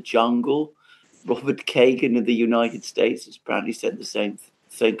 they're the jungle. Robert Kagan in the United States has apparently said the same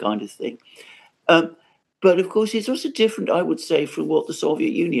kind of thing. But of course, it's also different, I would say, from what the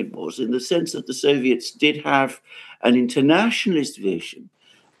Soviet Union was, in the sense that the Soviets did have an internationalist vision.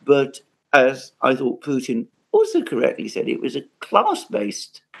 But as I thought Putin also correctly said, it was a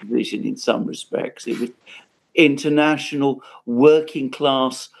class-based vision in some respects. It was international working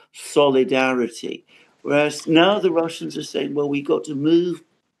class solidarity. Whereas now the Russians are saying, well, we've got to move.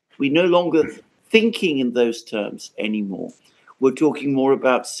 We no longer thinking in those terms anymore. We're talking more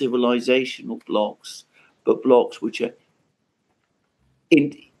about civilizational blocks, but blocks which are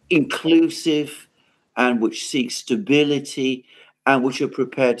inclusive and which seek stability and which are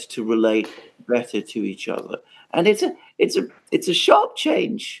prepared to relate better to each other. And it's a sharp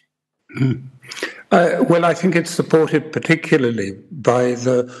change. Well, I think it's supported particularly by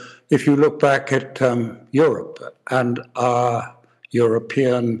if you look back at Europe and our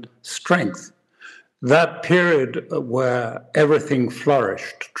European strength, that period where everything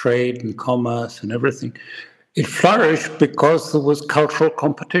flourished, trade and commerce and everything, it flourished because there was cultural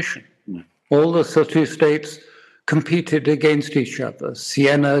competition. All the city-states competed against each other,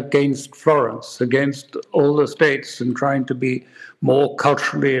 Siena against Florence, against all the states, and trying to be more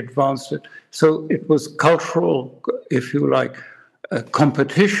culturally advanced. So it was cultural, if you like,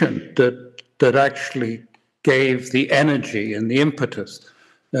 competition that actually gave the energy and the impetus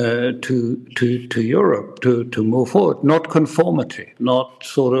to Europe to move forward. Not conformity, not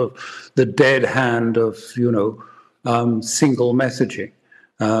sort of the dead hand of single messaging.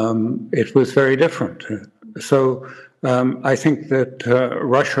 It was very different. So I think that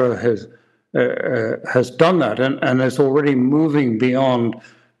Russia has done that and is already moving beyond,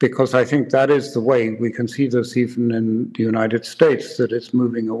 because I think that is the way we can see this even in the United States, that it's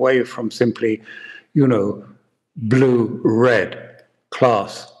moving away from simply, blue-red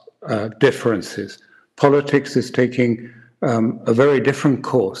class differences. Politics is taking a very different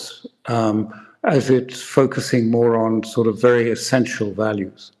course as it's focusing more on sort of very essential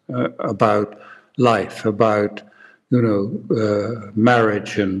values about life, about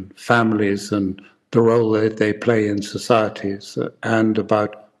marriage and families and the role that they play in societies, and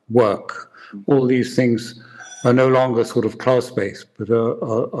about work. All these things are no longer sort of class-based, but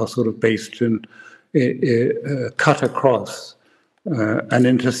are sort of based in cut across and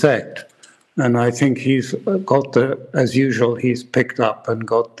intersect. And I think he's got as usual, he's picked up and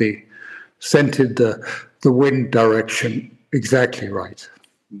got scented the wind direction exactly right.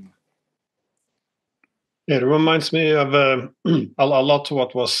 It reminds me of a lot of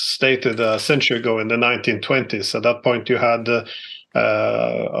what was stated a century ago in the 1920s. At that point, you had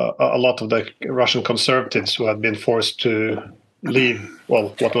a lot of the Russian conservatives who had been forced to leave,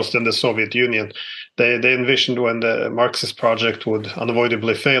 what was then the Soviet Union. They envisioned, when the Marxist project would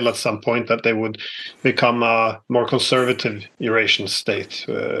unavoidably fail at some point, that they would become a more conservative Eurasian state.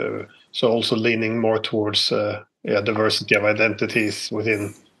 So also leaning more towards diversity of identities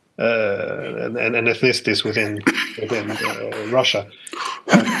within and ethnicities within Russia.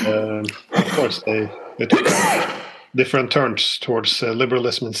 And, of course, they took different turns towards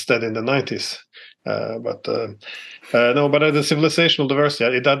liberalism instead in the 90s. But the civilizational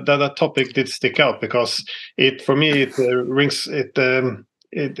diversity, that topic did stick out, because it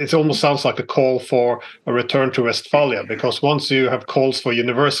almost sounds like a call for a return to Westphalia, because once you have calls for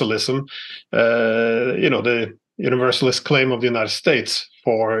universalism, the universalist claim of the United States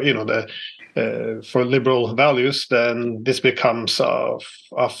for for liberal values, then this becomes a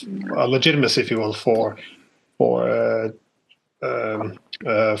legitimacy, if you will, for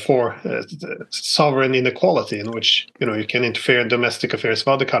sovereign inequality, in which you can interfere in domestic affairs of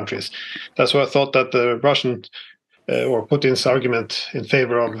other countries. That's why I thought that the Russian or Putin's argument in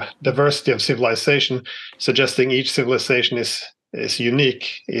favor of diversity of civilization, suggesting each civilization is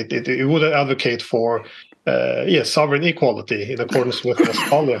unique, it would advocate for sovereign equality in accordance with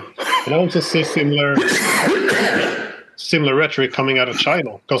Westphalia. And I also see similar rhetoric coming out of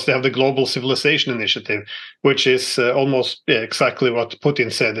China, because they have the Global Civilization Initiative, which is almost exactly what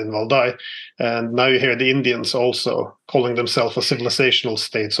Putin said in Valdai. And now you hear the Indians also calling themselves a civilizational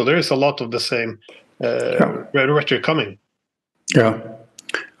state. So there is a lot of the same rhetoric coming. Yeah.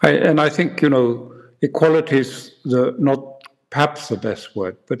 I think, equality is not perhaps the best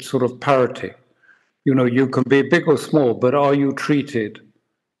word, but sort of parity. You can be big or small, but are you treated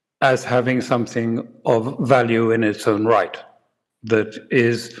as having something of value in its own right, that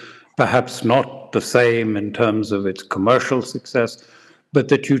is perhaps not the same in terms of its commercial success, but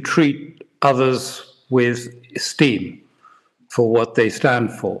that you treat others with esteem for what they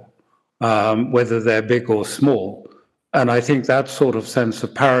stand for, whether they're big or small. And I think that sort of sense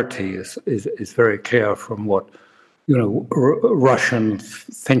of parity is very clear from what Russian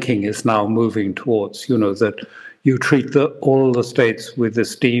thinking is now moving towards, that you treat all the states with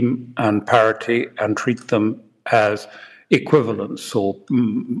esteem and parity, and treat them as equivalents or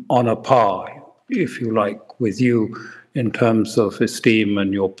on a par, if you like, with you in terms of esteem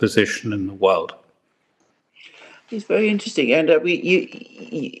and your position in the world. It's very interesting. And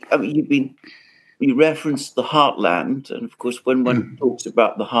you referenced the heartland, and of course, when one talks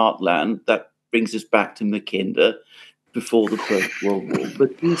about the heartland, that brings us back to Mackinder before the First World War.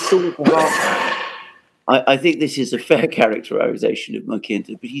 But he saw the heartland. I think this is a fair characterization of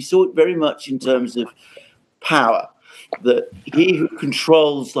Mackinder, but he saw it very much in terms of power, that he who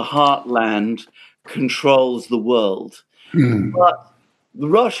controls the heartland controls the world. But the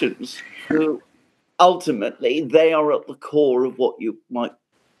Russians, who ultimately, they are at the core of what you might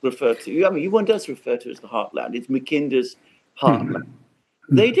refer to. I mean, one does refer to as the heartland. It's Mackinder's heartland.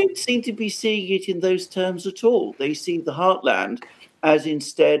 They don't seem to be seeing it in those terms at all. They see the heartland as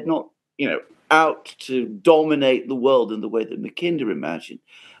instead not, out to dominate the world in the way that Mackinder imagined,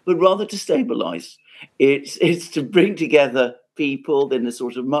 but rather to stabilize. It's to bring together people in a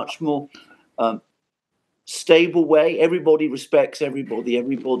sort of much more stable way. Everybody respects everybody.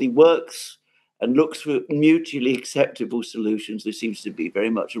 Everybody works and looks for mutually acceptable solutions. There seems to be very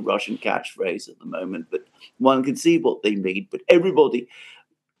much a Russian catchphrase at the moment, but one can see what they mean. But everybody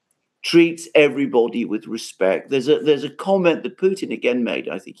treats everybody with respect. There's a comment that Putin again made.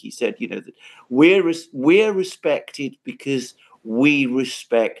 I think he said, that we're respected because we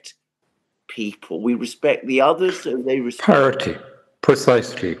respect people. We respect the others, so they respect parity.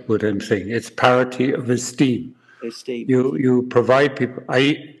 Precisely what I'm saying. It's parity of esteem. You provide people.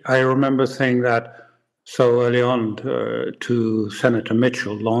 I remember saying that so early on to Senator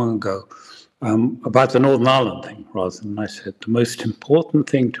Mitchell long ago about the Northern Ireland thing, rather than I said the most important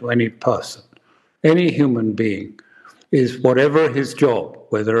thing to any person, any human being, is whatever his job,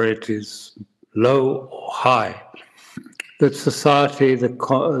 whether it is low or high, that society,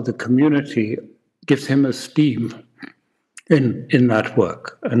 the community gives him esteem in that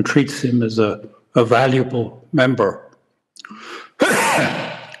work and treats him as a valuable member.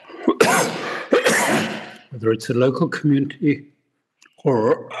 Whether it's a local community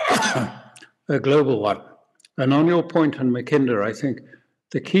or a global one. And on your point on Mackinder, I think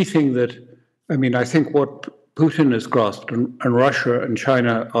the key thing I think what Putin has grasped and Russia and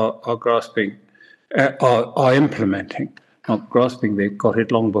China are grasping, are implementing, not grasping, they've got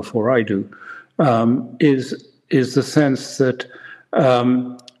it long before I do, is the sense that,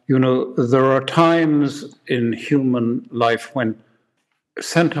 there are times in human life when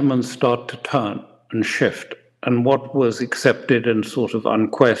sentiments start to turn and shift, and what was accepted and sort of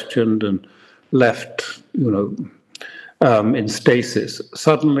unquestioned and left, in stasis,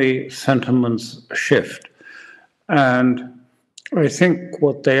 suddenly sentiments shift. And I think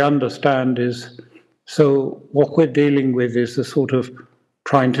what they understand is, so what we're dealing with is a sort of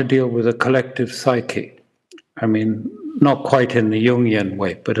trying to deal with a collective psyche. I mean, not quite in the Jungian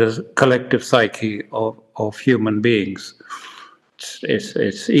way, but as a collective psyche of human beings.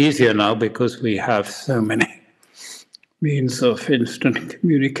 It's easier now because we have so many means of instant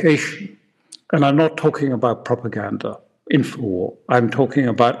communication. And I'm not talking about propaganda, infowar. I'm talking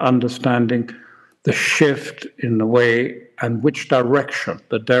about understanding the shift in the way and which direction,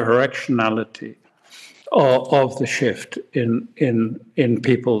 the directionality of the shift in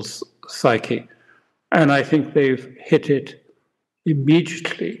people's psyche. And I think they've hit it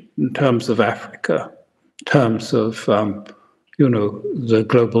immediately in terms of Africa, in terms of the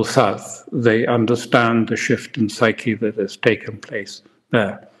global South. They understand the shift in psyche that has taken place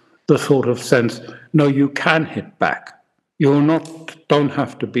there. The sort of sense, no, you can hit back. Don't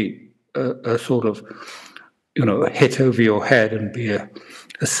have to be a sort of, hit over your head and be a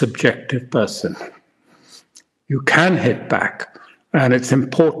subjective person. You can hit back, and it's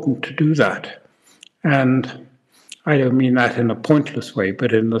important to do that. And I don't mean that in a pointless way,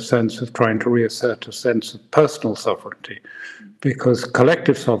 but in the sense of trying to reassert a sense of personal sovereignty, because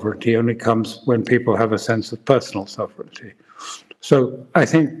collective sovereignty only comes when people have a sense of personal sovereignty. So I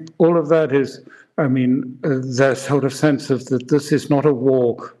think all of that is, the sort of sense of that this is not a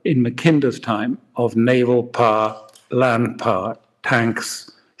war in Mackinder's time of naval power, land power,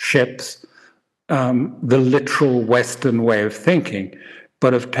 tanks, ships, the literal Western way of thinking,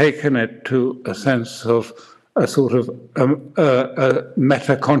 but have taken it to a sense of a sort of a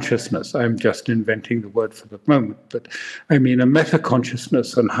meta-consciousness. I'm just inventing the word for the moment, but a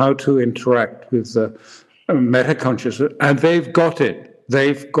meta-consciousness on how to interact with the meta-consciousness, and they've got it.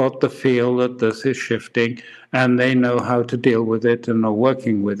 They've got the feel that this is shifting, and they know how to deal with it and are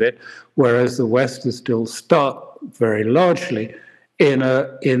working with it, whereas the West is still stuck very largely in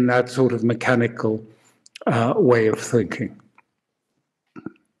that sort of mechanical way of thinking.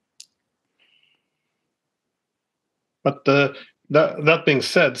 But that being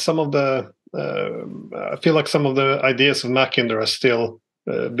said, some of the I feel like some of the ideas of Mackinder are still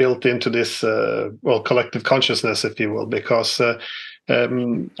built into this collective consciousness, if you will, because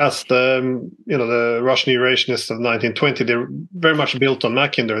as the Russian Eurasianists of 1920, they're very much built on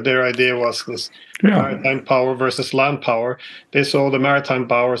Mackinder. Their idea was this maritime power versus land power. They saw the maritime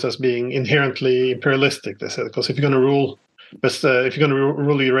powers as being inherently imperialistic. They said, because if you're going to rule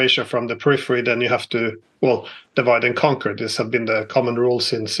Eurasia from the periphery, then you have to divide and conquer. This has been the common rule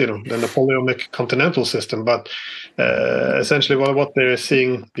since the Napoleonic continental system. But essentially, what they're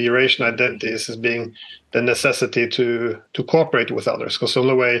seeing the Eurasian identity is as being the necessity to cooperate with others. Because the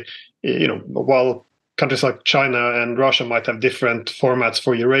only way, while countries like China and Russia might have different formats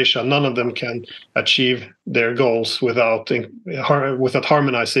for Eurasia, none of them can achieve their goals without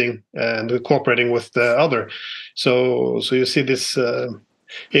harmonizing and cooperating with the other. So you see this.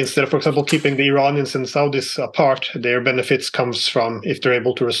 Instead of, for example, keeping the Iranians and Saudis apart, their benefits comes from if they're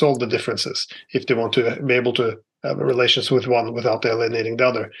able to resolve the differences, if they want to be able to have relations with one without alienating the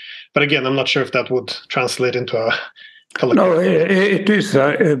other. But again, I'm not sure if that would translate into a collective. No, it is.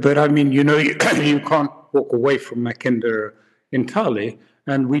 But I mean, you can't walk away from Mackinder entirely,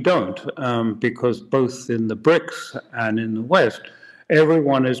 and we don't, because both in the BRICS and in the West,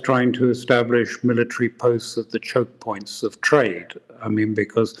 everyone is trying to establish military posts at the choke points of trade. I mean,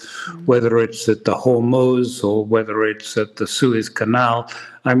 because whether it's at the Hormuz or whether it's at the Suez Canal,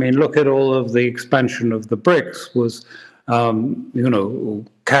 I mean, look at all of the expansion of the BRICS was,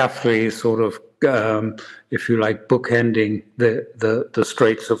 carefully sort of, if you like, bookending the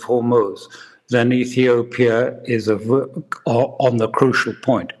Straits of Hormuz. Then Ethiopia is on the crucial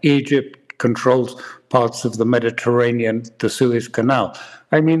point. Egypt controls parts of the Mediterranean, the Suez Canal.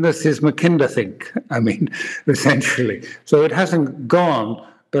 I mean, this is Mackinder think, essentially. So it hasn't gone,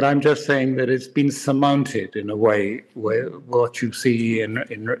 but I'm just saying that it's been surmounted in a way where what you see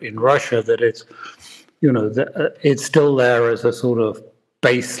in Russia, that it's, it's still there as a sort of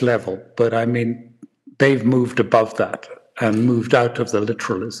base level. But I mean, they've moved above that and moved out of the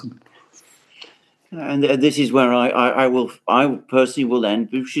literalism. And this is where I personally will end,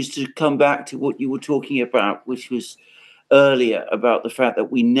 which is to come back to what you were talking about, which was earlier about the fact that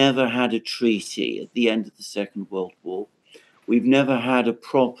we never had a treaty at the end of the Second World War. We've never had a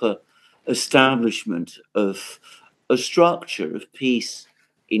proper establishment of a structure of peace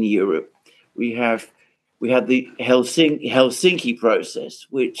in Europe. We had the Helsinki process,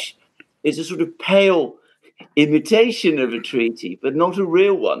 which is a sort of pale imitation of a treaty, but not a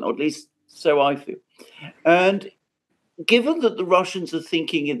real one, or at least so I feel. And given that the Russians are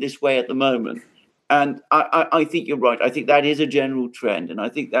thinking in this way at the moment, and I think you're right, I think that is a general trend, and I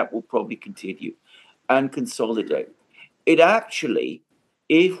think that will probably continue and consolidate. It actually,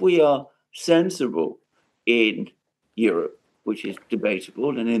 if we are sensible in Europe, which is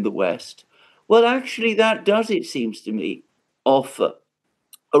debatable, and in the West, well, actually that does, it seems to me, offer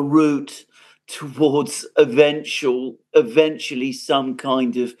a route towards eventually some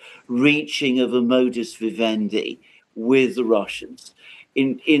kind of reaching of a modus vivendi with the Russians,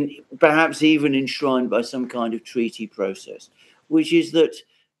 in perhaps even enshrined by some kind of treaty process, which is that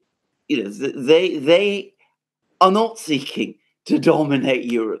they are not seeking to dominate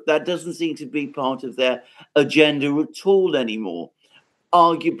Europe. That doesn't seem to be part of their agenda at all anymore.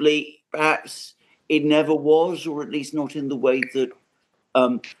 Arguably, perhaps it never was, or at least not in the way that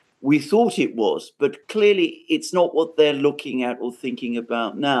we thought it was, but clearly it's not what they're looking at or thinking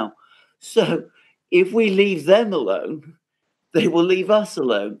about now. So if we leave them alone, they will leave us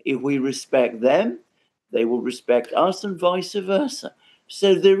alone. If we respect them, they will respect us, and vice versa.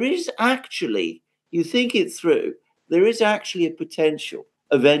 So there is actually, you think it through, there is actually a potential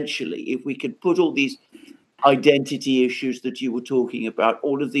eventually, if we could put all these identity issues that you were talking about,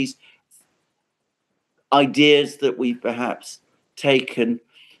 all of these ideas that we've perhaps taken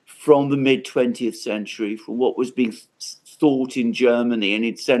from the mid-20th century, from what was being thought in Germany and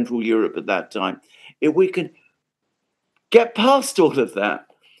in Central Europe at that time, if we can get past all of that,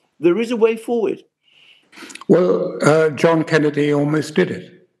 there is a way forward. Well, John Kennedy almost did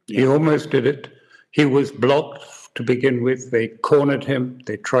it. Yeah. He almost did it. He was blocked to begin with. They cornered him.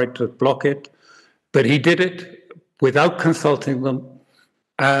 They tried to block it. But he did it without consulting them.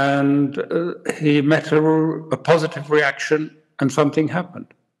 And he met a positive reaction, and something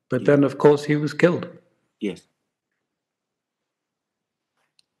happened. But then, of course, he was killed. Yes.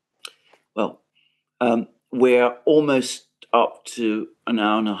 Well, we're almost up to an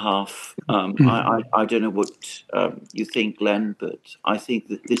hour and a half. I don't know what you think, Glenn, but I think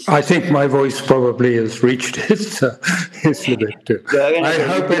that this... I think my voice probably has reached its limit too. I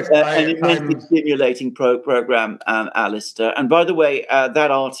hope it's an immensely stimulating program, Alastair. And by the way,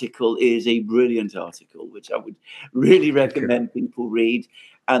 that article is a brilliant article, which I would really recommend people read.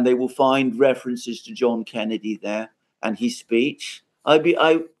 And they will find references to John Kennedy there and his speech.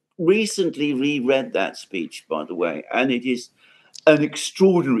 I recently reread that speech, by the way, and it is an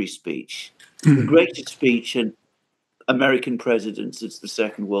extraordinary speech, the greatest speech an American president since the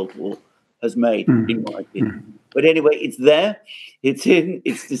Second World War has made, in my opinion. But anyway, it's there.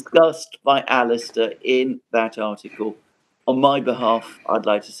 It's discussed by Alastair in that article. On my behalf, I'd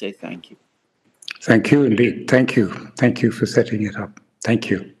like to say thank you. Thank you indeed. Thank you. Thank you for setting it up. Thank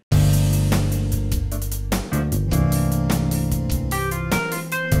you.